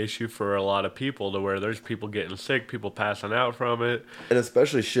big issue for a lot of people, to where there's people getting sick, people passing out from it. And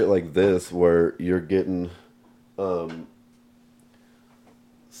especially shit like this where you're getting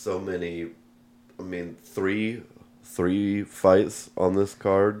so many, I mean, three fights on this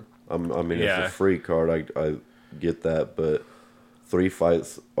card. I mean, Yeah. it's a free card. I get that, but 3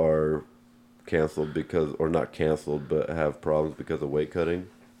 fights are canceled or not canceled, but have problems because of weight cutting.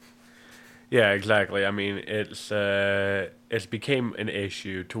 Yeah, exactly. I mean, it's became an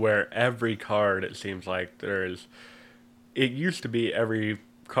issue to where every card, it seems like there's. It used to be every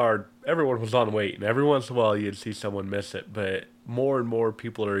card, everyone was on weight, and every once in a while you'd see someone miss it. But more and more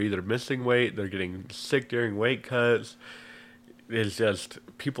people are either missing weight, they're getting sick during weight cuts. It's just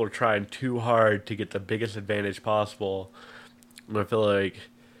people are trying too hard to get the biggest advantage possible. And I feel like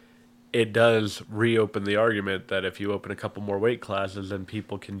it does reopen the argument that if you open a couple more weight classes, then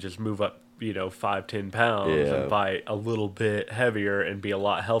people can just move up, 5-10 pounds Yeah. and fight a little bit heavier and be a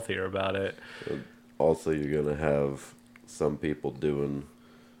lot healthier about it. Also, you're gonna have some people doing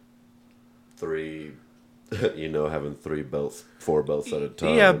 3, having 3 belts, 4 belts at a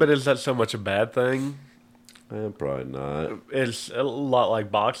time. Yeah, but is that so much a bad thing? Probably not. It's a lot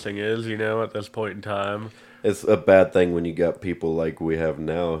like boxing is, at this point in time. It's a bad thing when you got people like we have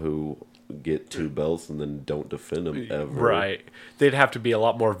now who get 2 belts and then don't defend them ever. Right. They'd have to be a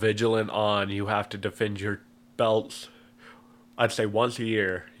lot more vigilant on you have to defend your belts. I'd say once a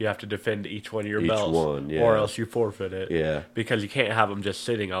year you have to defend each one of your Each belts. one, yeah. Or else you forfeit it. Yeah. Because you can't have them just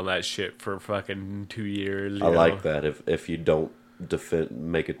sitting on that shit for fucking 2 years. I like that. If you don't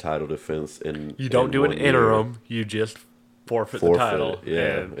make a title defense You don't do an 1 year, interim, you just forfeit the title.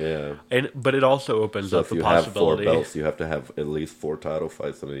 it. Yeah. But it also opens So up if the you have 4 possibility. belts, you have to have at least 4 title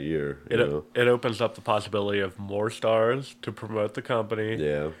fights in a year. It opens up the possibility of more stars to promote the company.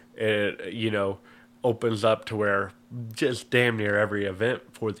 Yeah. It opens up to where just damn near every event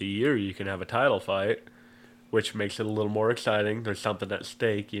for the year you can have a title fight, which makes it a little more exciting. There's something at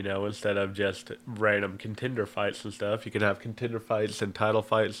stake, instead of just random contender fights and stuff. You can have contender fights and title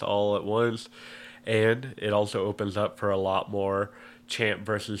fights all at once. And it also opens up for a lot more champ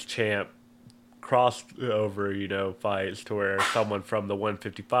versus champ crossover, fights to where someone from the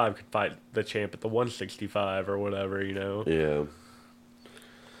 155 could fight the champ at the 165 or whatever, Yeah.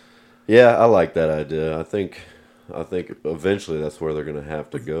 Yeah, I like that idea. I think eventually that's where they're going to have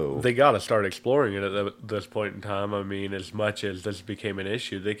to go. They got to start exploring it at this point in time. I mean, as much as this became an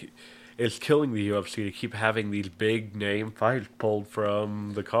issue, it's killing the UFC to keep having these big name fights pulled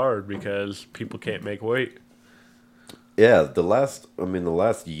from the card because people can't make weight. Yeah, the last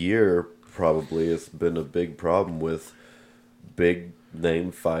year probably it's been a big problem with big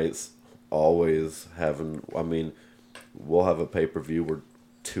name fights always having. I mean, we'll have a pay-per-view where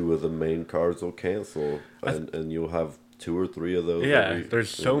 2 of the main cards will cancel, and you'll have 2 or 3 of those. Yeah, there's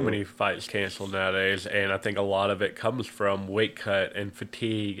so many fights canceled nowadays, and I think a lot of it comes from weight cut and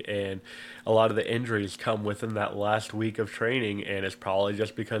fatigue, and a lot of the injuries come within that last week of training, and it's probably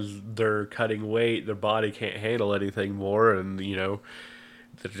just because they're cutting weight, their body can't handle anything more, and,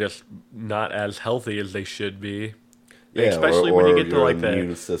 they're just not as healthy as they should be. Yeah, especially or when you get to your like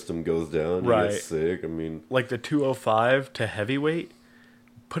immune system goes down, you Right. get sick. I mean, like the 205 to heavyweight,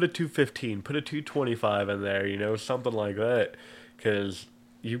 put a 215, put a 225 in there, something like that. Because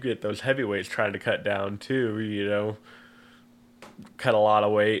you get those heavyweights trying to cut down too, cut a lot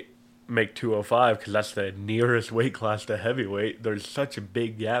of weight, make 205 because that's the nearest weight class to heavyweight. There's such a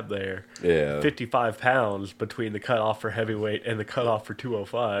big gap there. yeah, 55 pounds between the cutoff for heavyweight and the cutoff for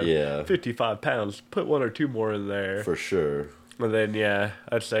 205. Yeah. 55 pounds. Put 1 or 2 more in there. for sure. And then,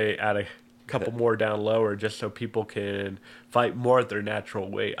 I'd say add a couple more down lower just so people can fight more at their natural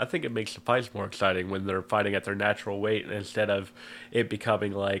weight. I think it makes the fights more exciting when they're fighting at their natural weight instead of it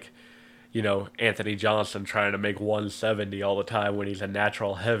becoming like, Anthony Johnson trying to make 170 all the time when he's a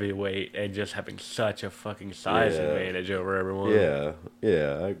natural heavyweight and just having such a fucking size Yeah. advantage over everyone. Yeah,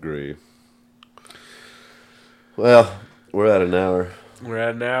 I agree. Well, we're at an hour. We're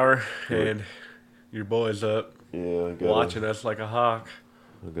at an hour and your boy's up Yeah, watching us like a hawk.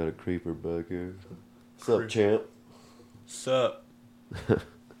 I got a creeper back here. What's up, champ? Sup? You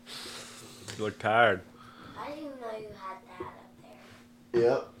look tired. I didn't know you had that up there.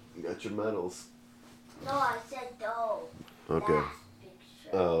 Yep, you got your medals. No, I said no. Okay. That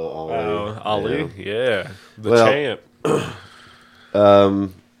picture. Oh, Ali? Yeah. The Well, champ.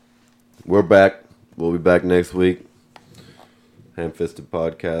 We're back. We'll be back next week. Ham-Fisted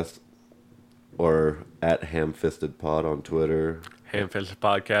Podcast. Or at Ham-Fisted Pod on Twitter.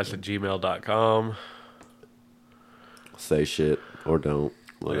 hamfistedpodcast@gmail.com. Say shit or don't.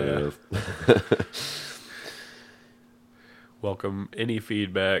 Whatever. Welcome any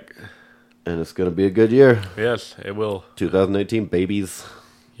feedback. And it's going to be a good year. Yes, it will. 2018, babies.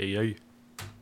 Yeah.